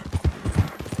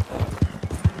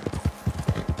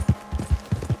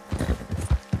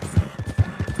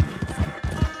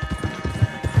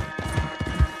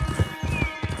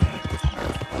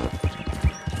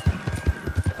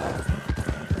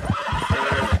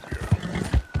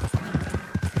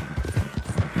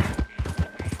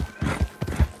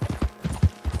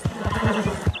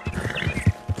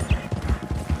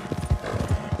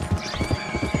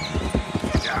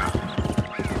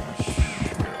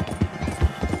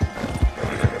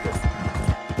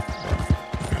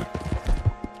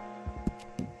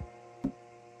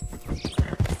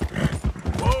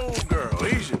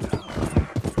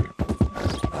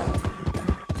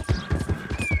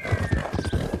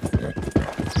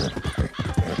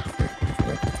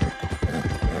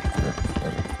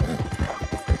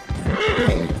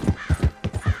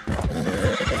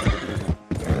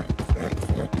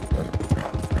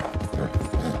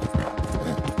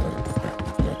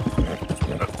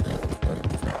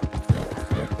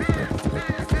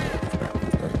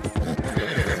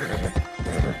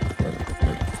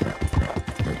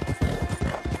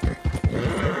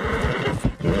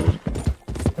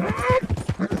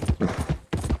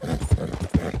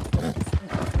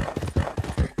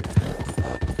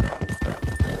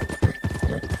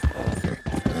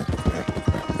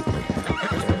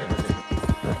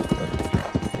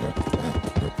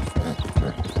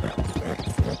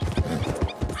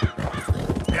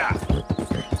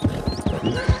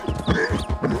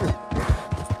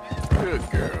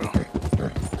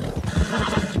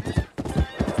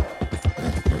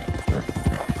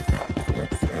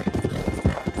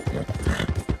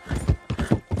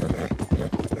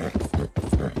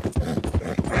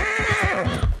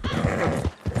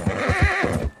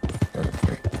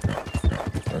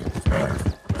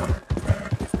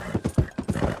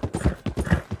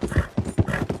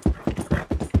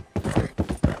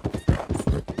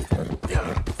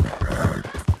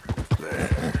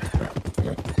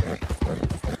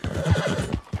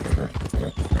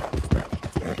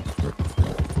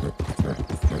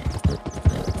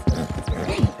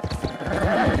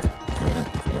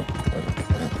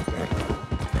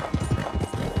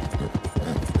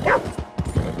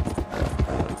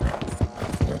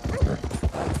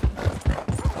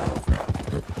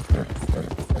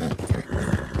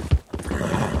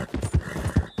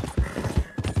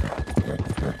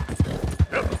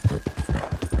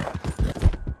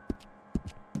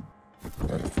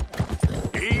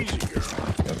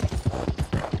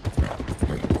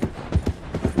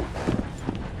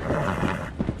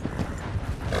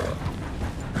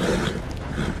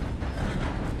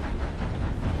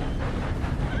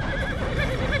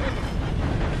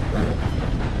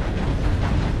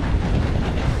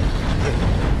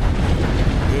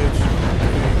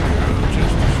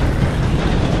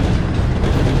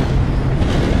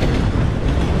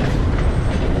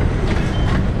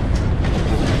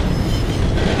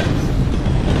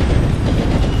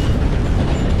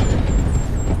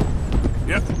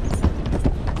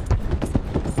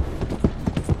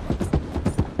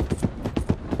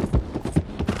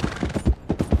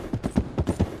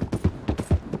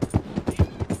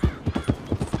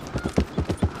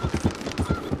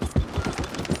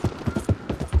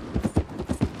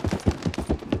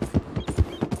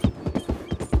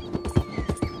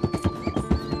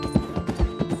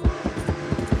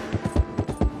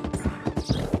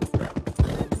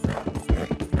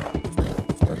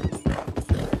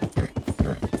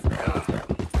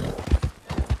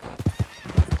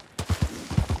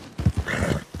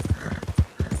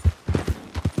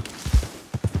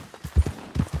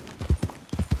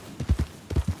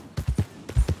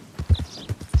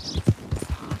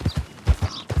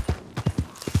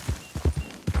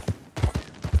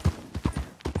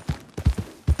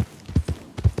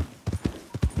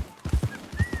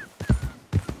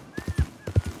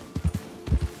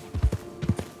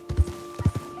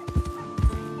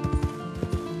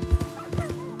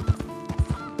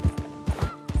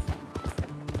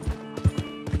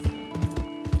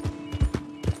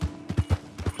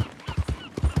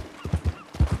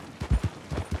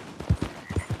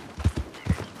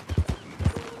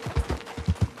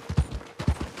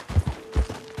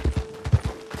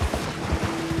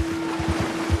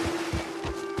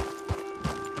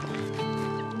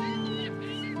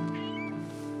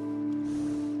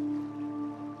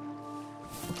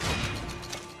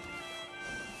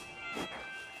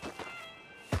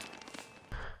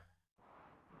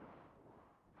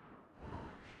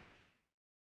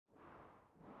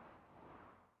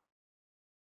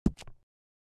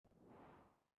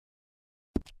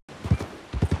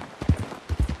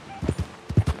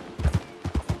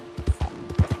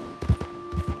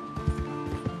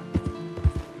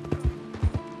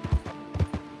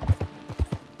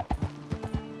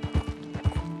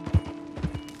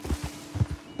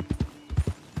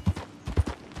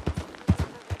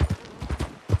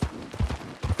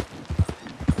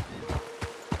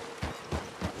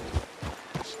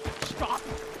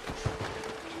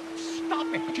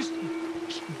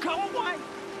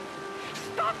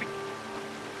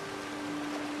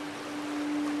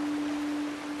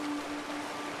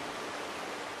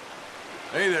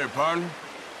 Hey there, partner.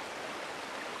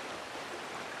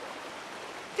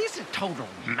 This is total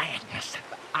madness.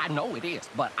 I know it is,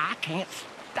 but I can't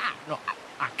stop. No,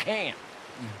 I can't.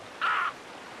 Ah!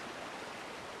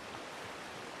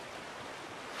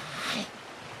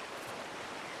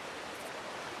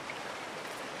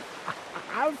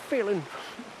 I'm feeling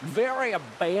very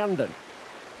abandoned,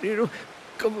 you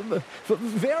know,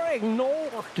 very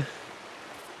ignored.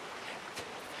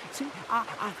 See, I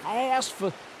asked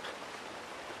for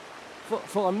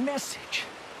a message,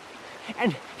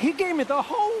 and he gave me the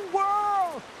whole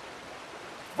world,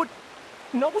 but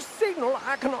no signal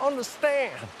I can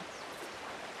understand.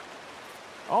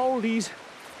 All these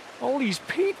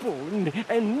people,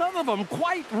 and none of them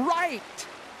quite right.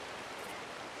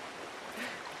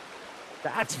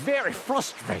 That's very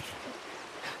frustrating.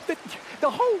 The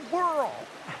whole world.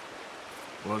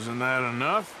 Wasn't that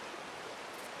enough?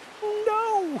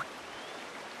 No!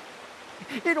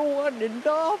 It wasn't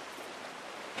enough.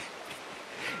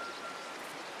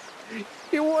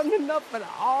 It wasn't enough at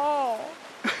all.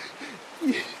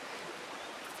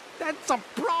 That's a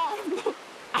problem.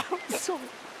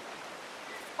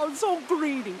 I'm so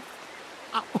greedy.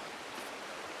 I'm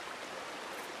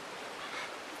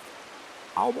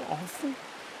awful.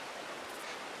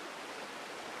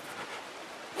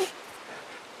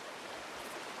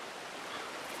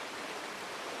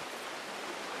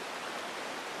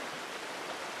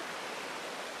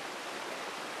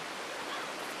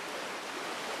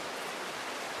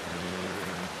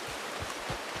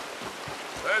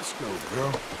 Let's go,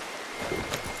 girl.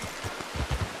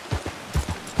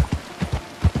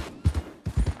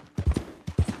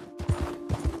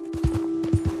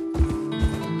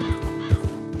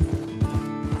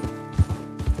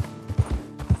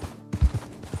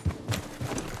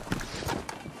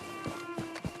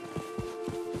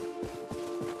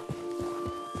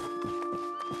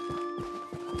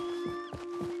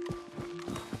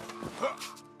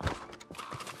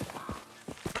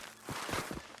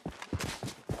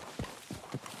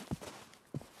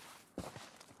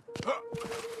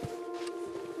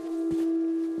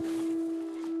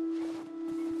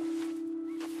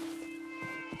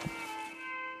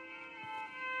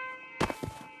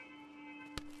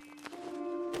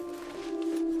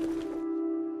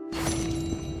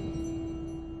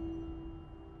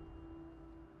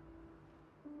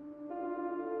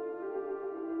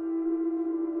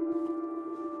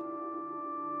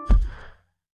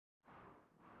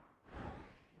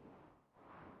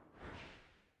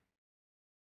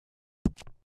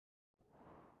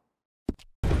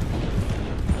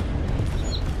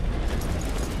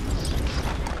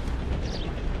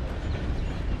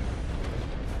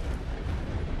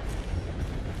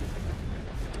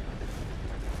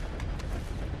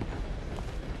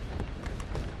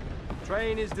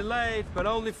 Train is delayed, but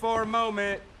only for a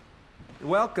moment.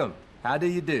 Welcome. How do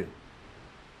you do?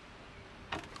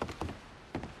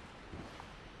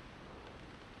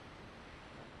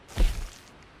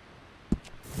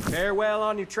 Farewell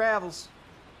on your travels.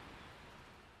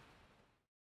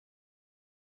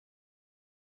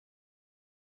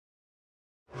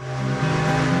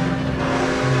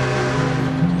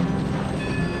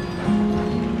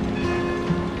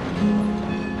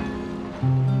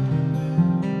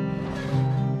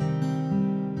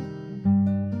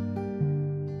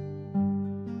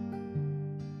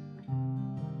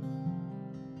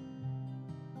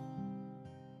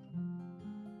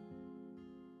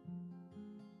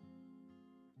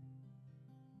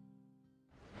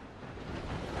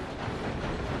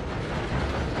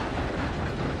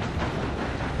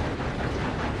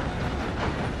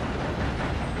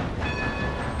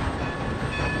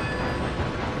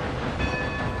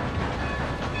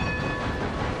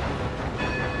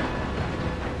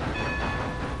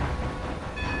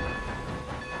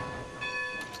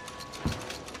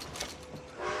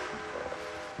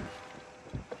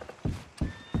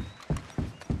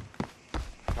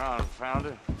 Confound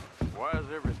it. Why is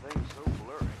everything so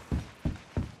blurry?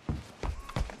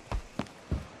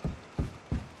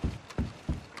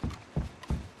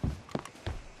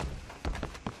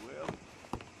 Well,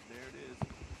 there it is.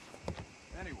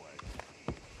 Anyway.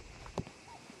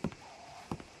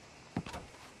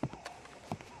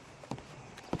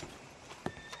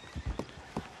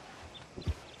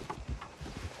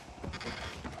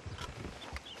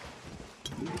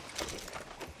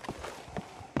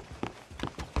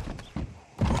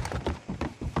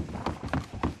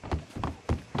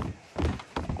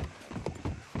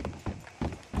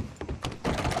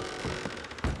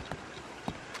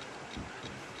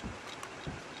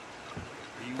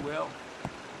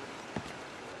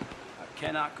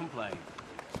 Cannot complain.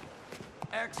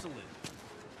 Excellent.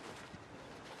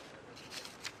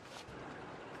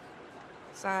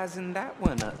 Sizing that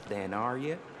one up then, are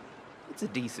you? It's a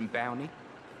decent bounty.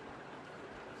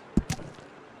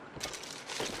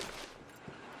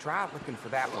 Try looking for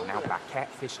that one out by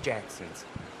Catfish Jackson's.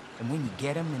 And when you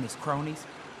get him and his cronies,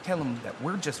 tell them that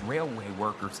we're just railway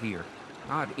workers here,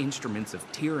 not instruments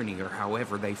of tyranny or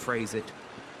however they phrase it.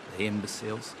 The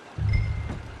imbeciles.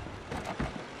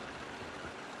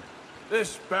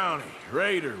 This bounty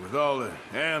raider with all the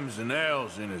M's and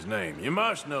L's in his name, you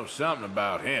must know something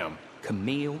about him.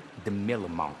 Camille de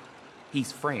Millimont.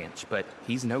 He's French, but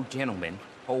he's no gentleman.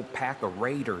 Whole pack of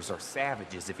raiders are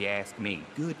savages, if you ask me.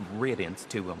 Good riddance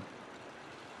to them.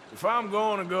 If I'm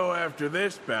going to go after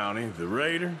this bounty, the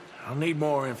raider, I'll need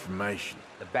more information.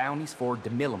 The bounty's for de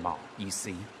Millimont, you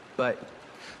see. But,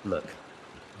 look,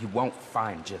 you won't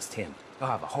find just him. He'll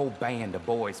have a whole band of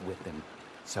boys with him,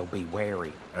 so be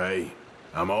wary. Hey,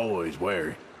 I'm always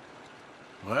wary.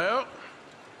 Well,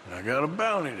 I got a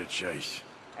bounty to chase.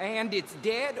 And it's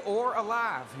dead or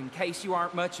alive, in case you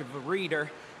aren't much of a reader.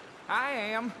 I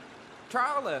am.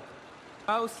 Trawler,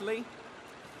 mostly.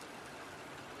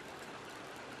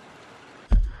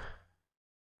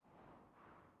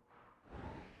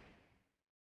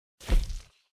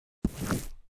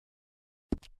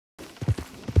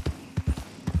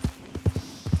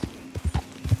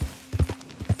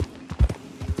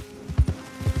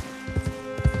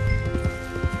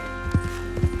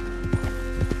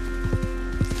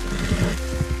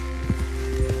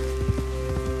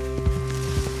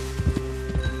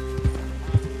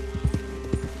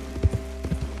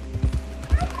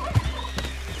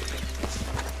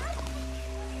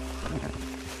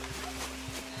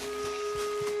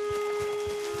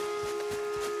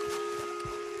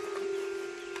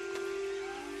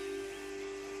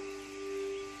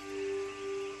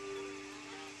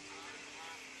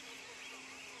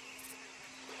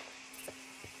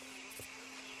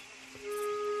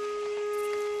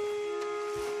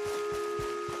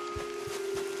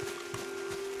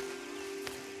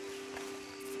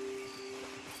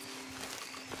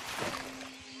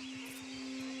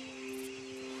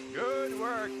 Good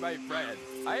work, my friend.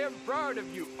 I am proud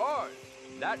of you all.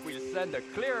 That will send a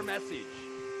clear message.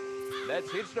 Let's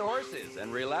hitch the horses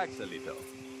and relax a little.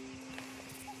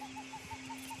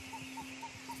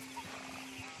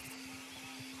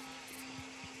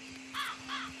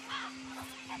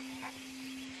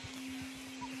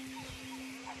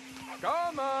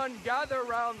 Come on, gather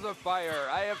round the fire.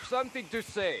 I have something to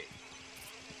say.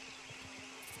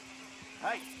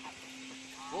 Hey.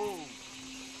 Whoa.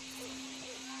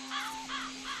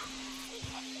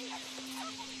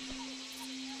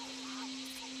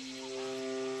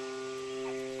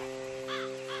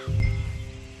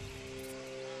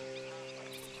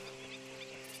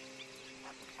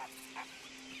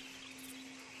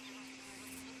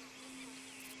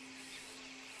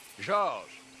 George,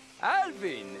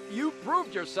 Alvin, you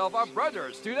proved yourself our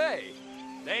brothers today.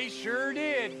 They sure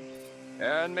did.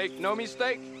 And make no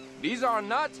mistake, these are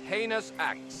not heinous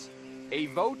acts. A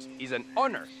vote is an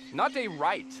honor, not a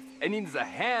right, and in the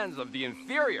hands of the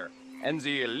inferior and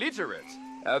the illiterate,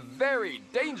 a very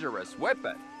dangerous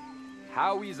weapon.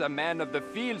 How is a man of the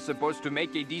field supposed to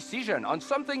make a decision on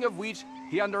something of which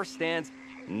he understands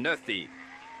nothing?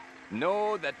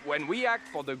 Know that when we act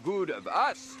for the good of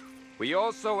us, we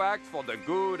also act for the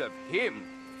good of him.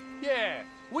 Yeah,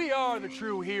 we are the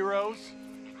true heroes.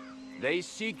 They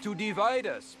seek to divide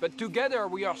us, but together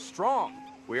we are strong.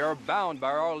 We are bound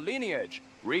by our lineage,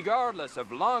 regardless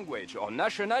of language or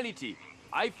nationality.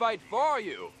 I fight for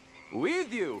you,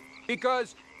 with you,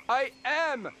 because I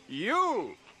am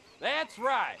you. That's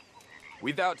right.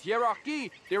 Without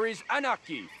hierarchy, there is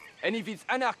anarchy. And if it's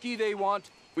anarchy they want,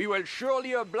 we will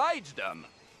surely oblige them.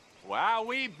 While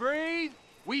we breathe,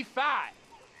 we fight.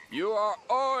 You are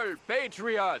all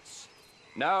patriots.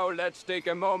 Now let's take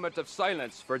a moment of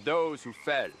silence for those who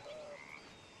fell.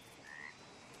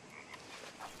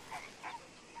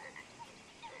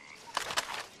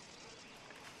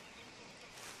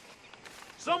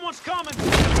 Someone's coming!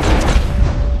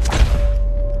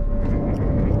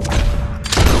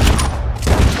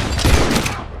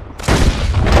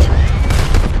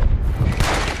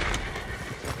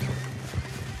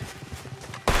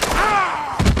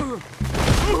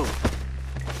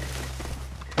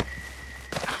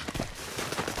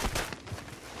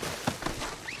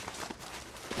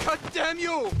 God damn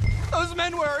you! Those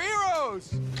men were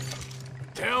heroes!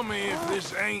 Tell me if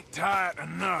this ain't tight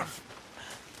enough.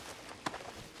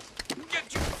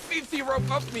 Get your filthy rope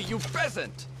off me, you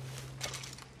peasant!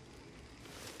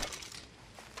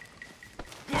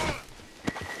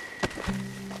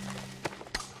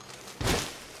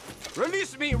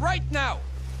 Release me right now!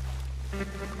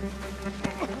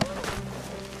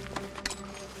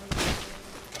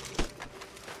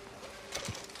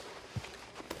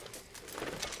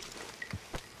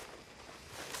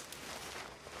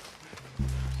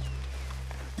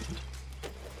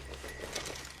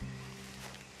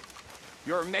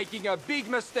 You're making a big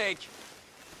mistake.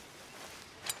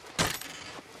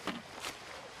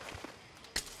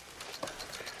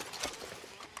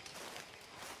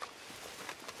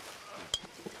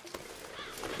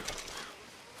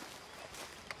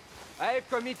 I've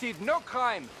committed no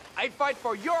crime. I fight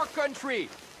for your country.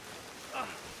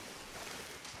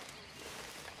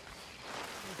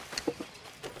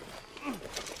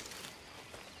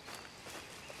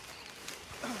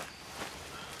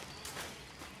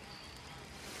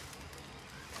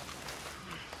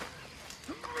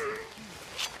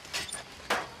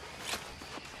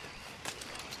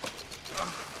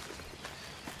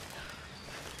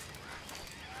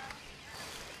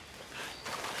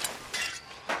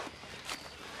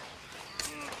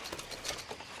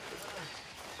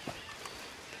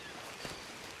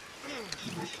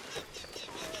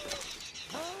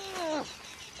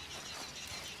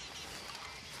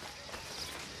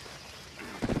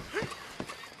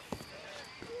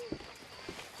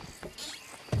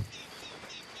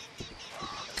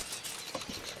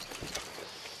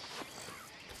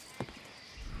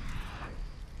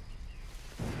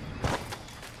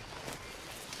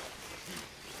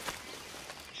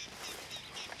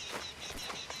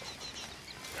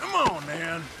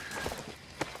 Man.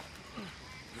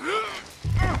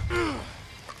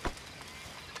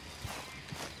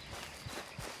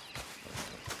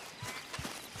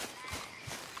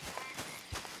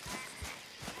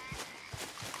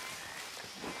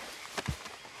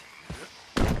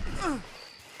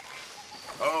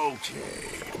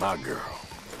 Okay, my girl.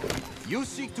 You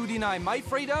seek to deny my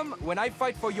freedom when I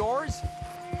fight for yours?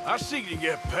 I seek to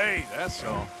get paid, that's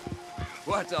all.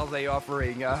 What are they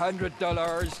offering? $100?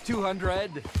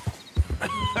 $200?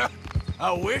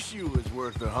 I wish you was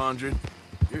worth 100.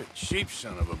 You're a cheap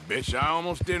son of a bitch. I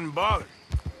almost didn't bother.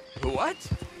 What?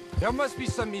 There must be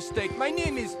some mistake. My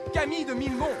name is Camille de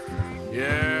Millemont.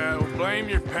 Yeah, well, blame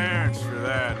your parents for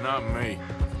that, not me.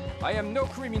 I am no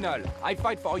criminal. I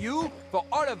fight for you, for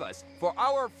all of us, for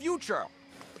our future.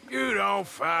 You don't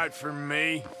fight for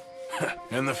me.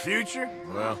 And the future?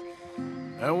 Well,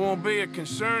 that won't be a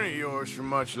concern of yours for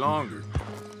much longer.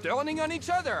 Turning on each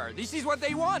other. This is what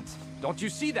they want. Don't you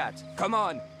see that? Come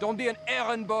on, don't be an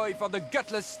errand boy for the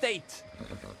gutless state.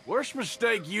 Worst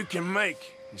mistake you can make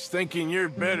is thinking you're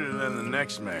better than the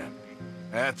next man.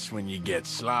 That's when you get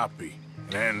sloppy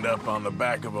and end up on the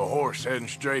back of a horse heading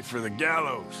straight for the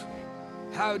gallows.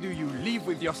 How do you live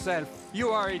with yourself? You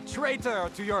are a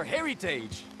traitor to your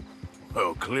heritage.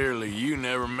 Well, clearly you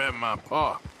never met my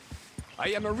pa. I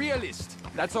am a realist,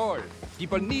 that's all.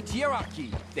 People need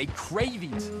hierarchy. They crave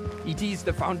it. It is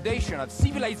the foundation of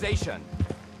civilization.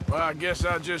 Well, I guess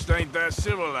I just ain't that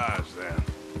civilized then.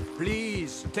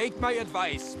 Please, take my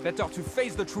advice. Better to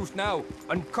face the truth now,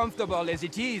 uncomfortable as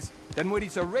it is, than when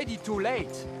it's already too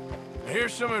late.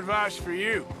 Here's some advice for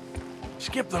you.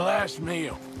 Skip the last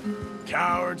meal.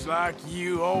 Cowards like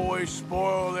you always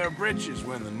spoil their britches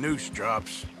when the noose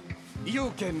drops.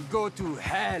 You can go to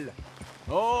hell.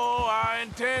 Oh, I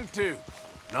intend to.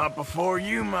 Not before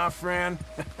you, my friend.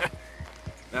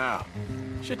 Now,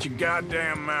 shut your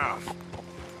goddamn mouth.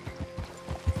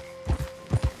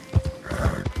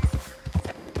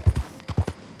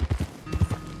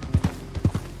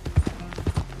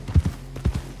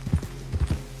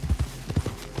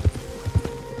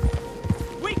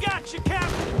 We got you,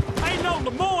 Captain. Ain't no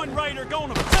Lemoyne raider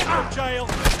going to federal jail.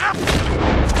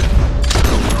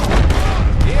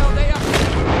 Here they are.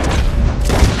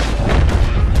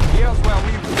 Here's where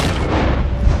we...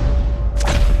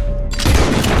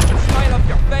 Smile off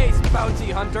your face,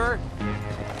 bounty hunter.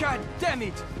 God damn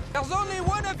it! There's only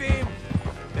one of him!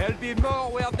 There'll be more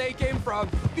where they came from,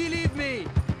 believe me!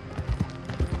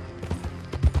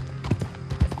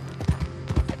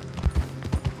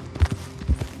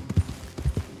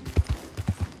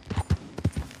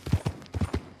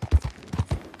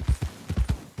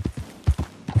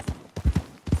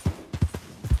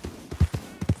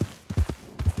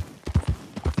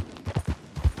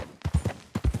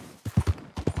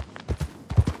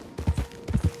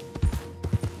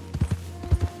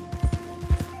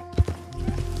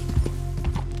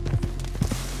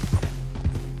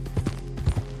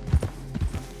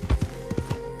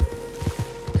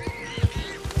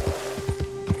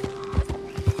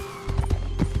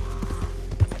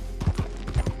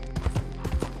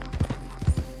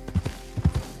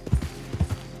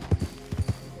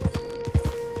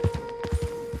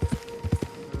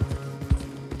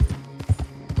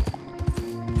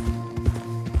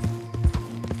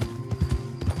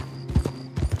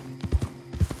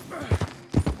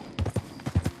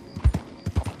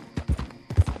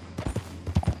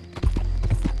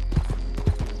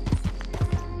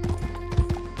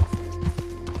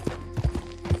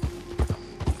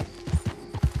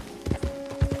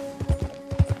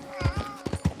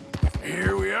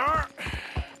 Here we are.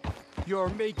 You're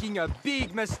making a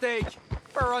big mistake.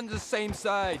 We're on the same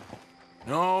side.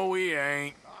 No, we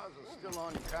ain't. Still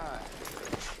on time.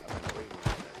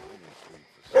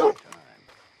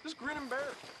 Just grin and bear it.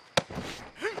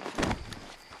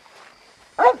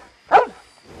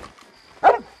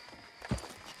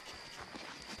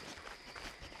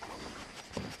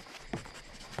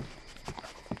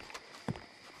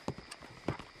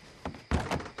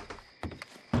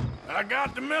 I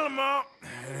got to mill him up,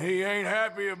 and he ain't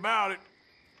happy about it.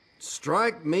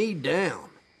 Strike me down.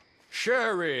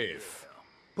 Sheriff!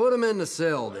 Put him in the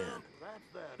cell, then.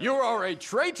 You are a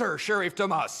traitor, Sheriff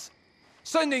Thomas.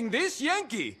 Sending this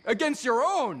Yankee against your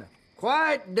own.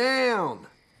 Quiet down.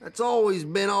 That's always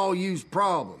been all you's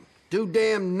problem. Too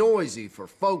damn noisy for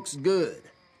folks' good.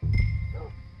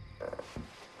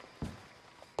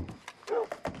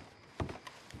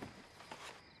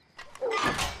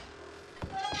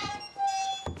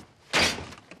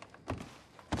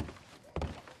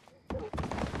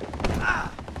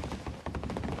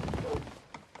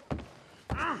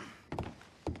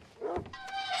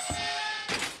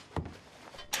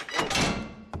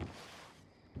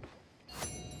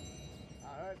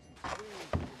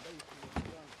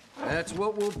 That's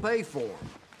what we'll pay for him.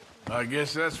 I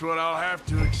guess that's what I'll have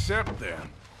to accept then.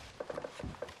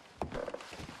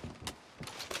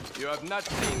 You have not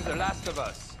seen the last of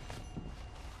us.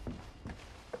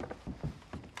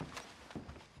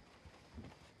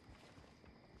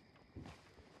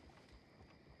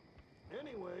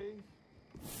 Anyway.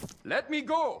 Let me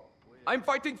go. I'm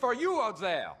fighting for you out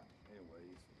there.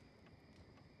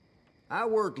 I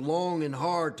worked long and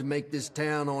hard to make this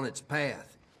town on its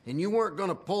path, and you weren't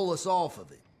gonna pull us off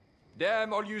of it.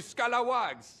 Damn all you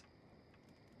scalawags.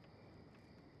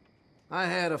 I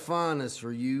had a fondness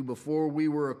for you before we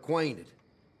were acquainted.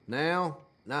 Now,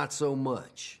 not so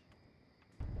much.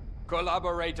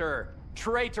 Collaborator,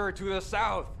 traitor to the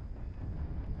South.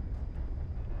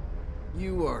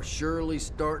 You are surely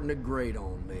starting to grate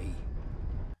on me.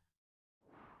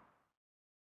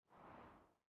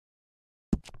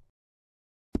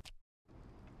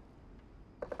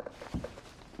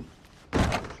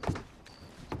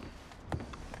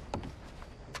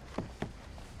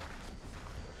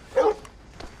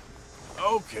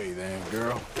 Okay then,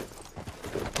 girl.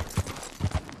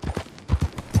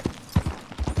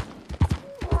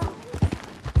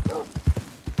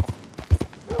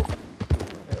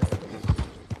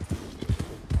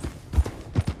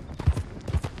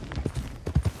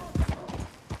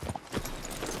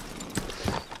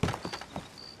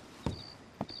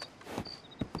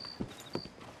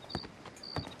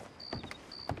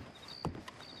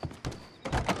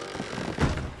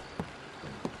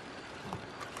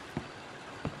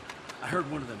 I heard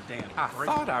one of them damn. I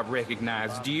thought I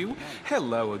recognized you.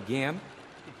 Hello again.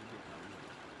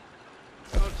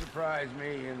 Don't surprise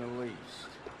me in the least.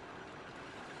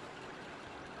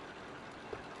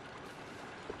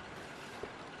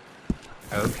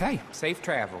 Okay, safe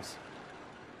travels.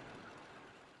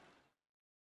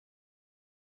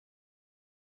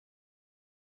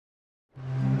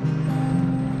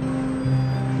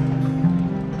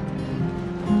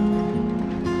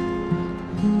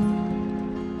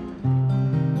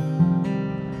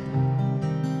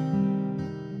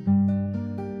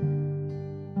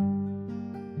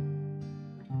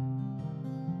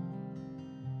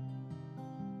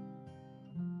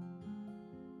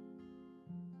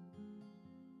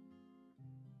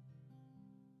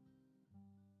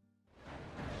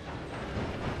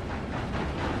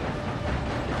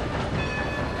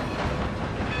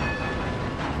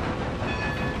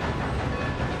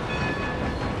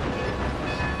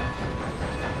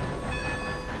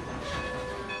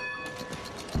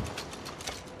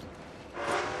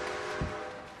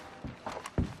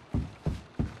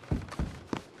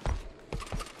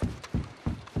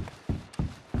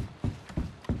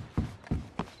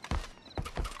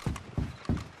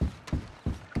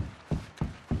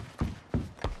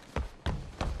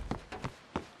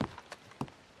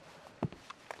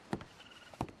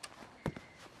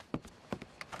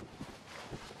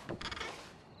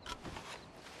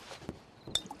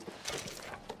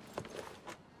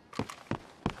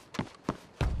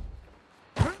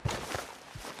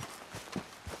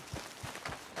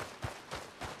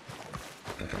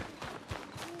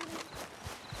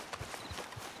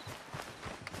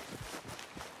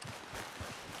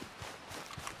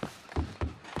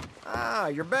 Ah,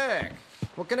 you're back.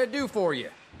 What can I do for you?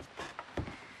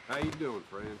 How you doing,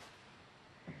 friend?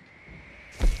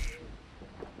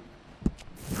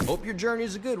 Hope your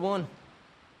journey's a good one.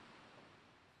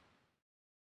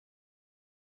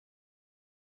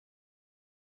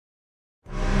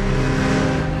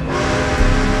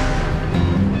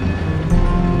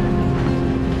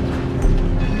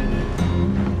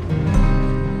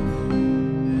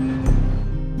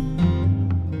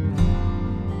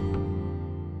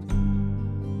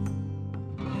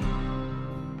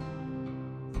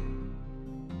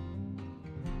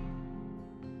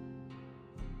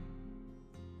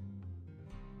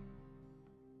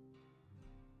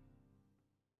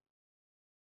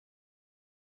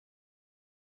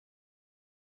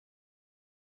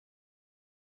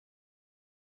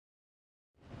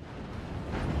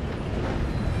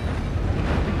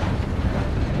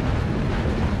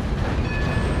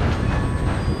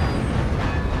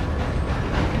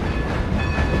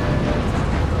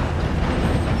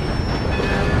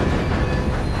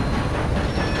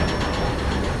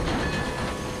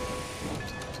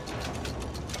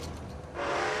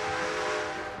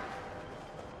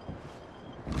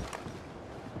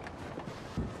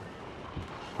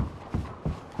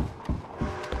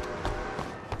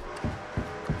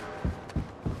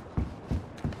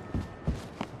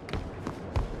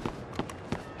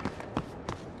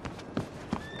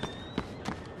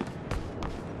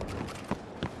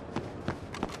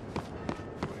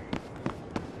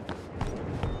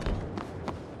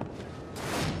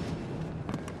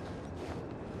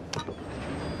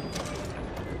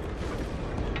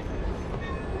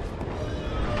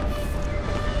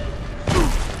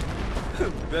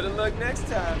 Better luck next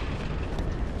time.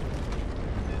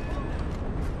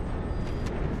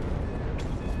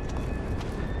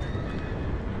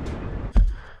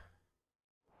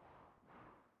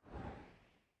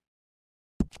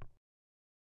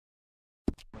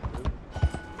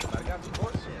 I got some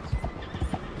horse sense.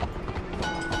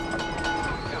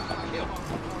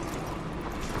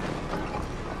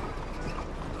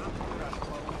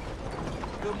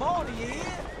 Good morning, you hear?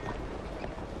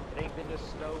 It ain't been this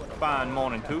snow in a fine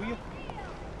morning to you.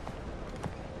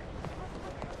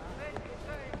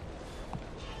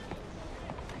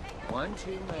 One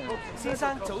too many. 先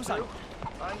生，早晨。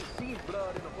I ain't seen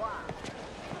blood in a while.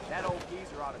 That old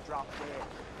geezer ought to drop dead.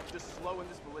 Just slowing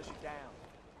this militia down.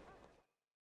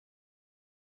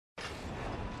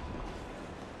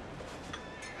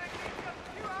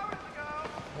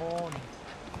 Morning.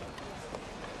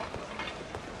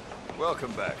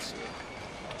 Welcome back, sir.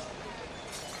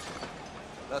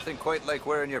 Nothing quite like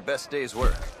wearing your best day's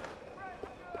work.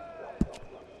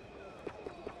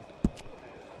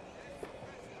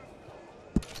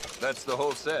 That's the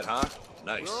whole set, huh?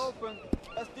 Nice. We're open.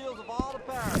 Best deals of all the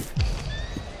parish.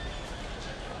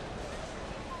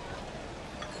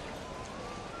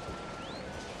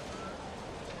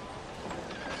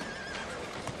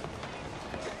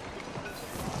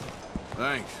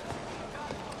 Thanks.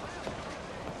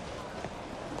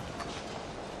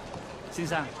 先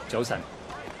生，早晨。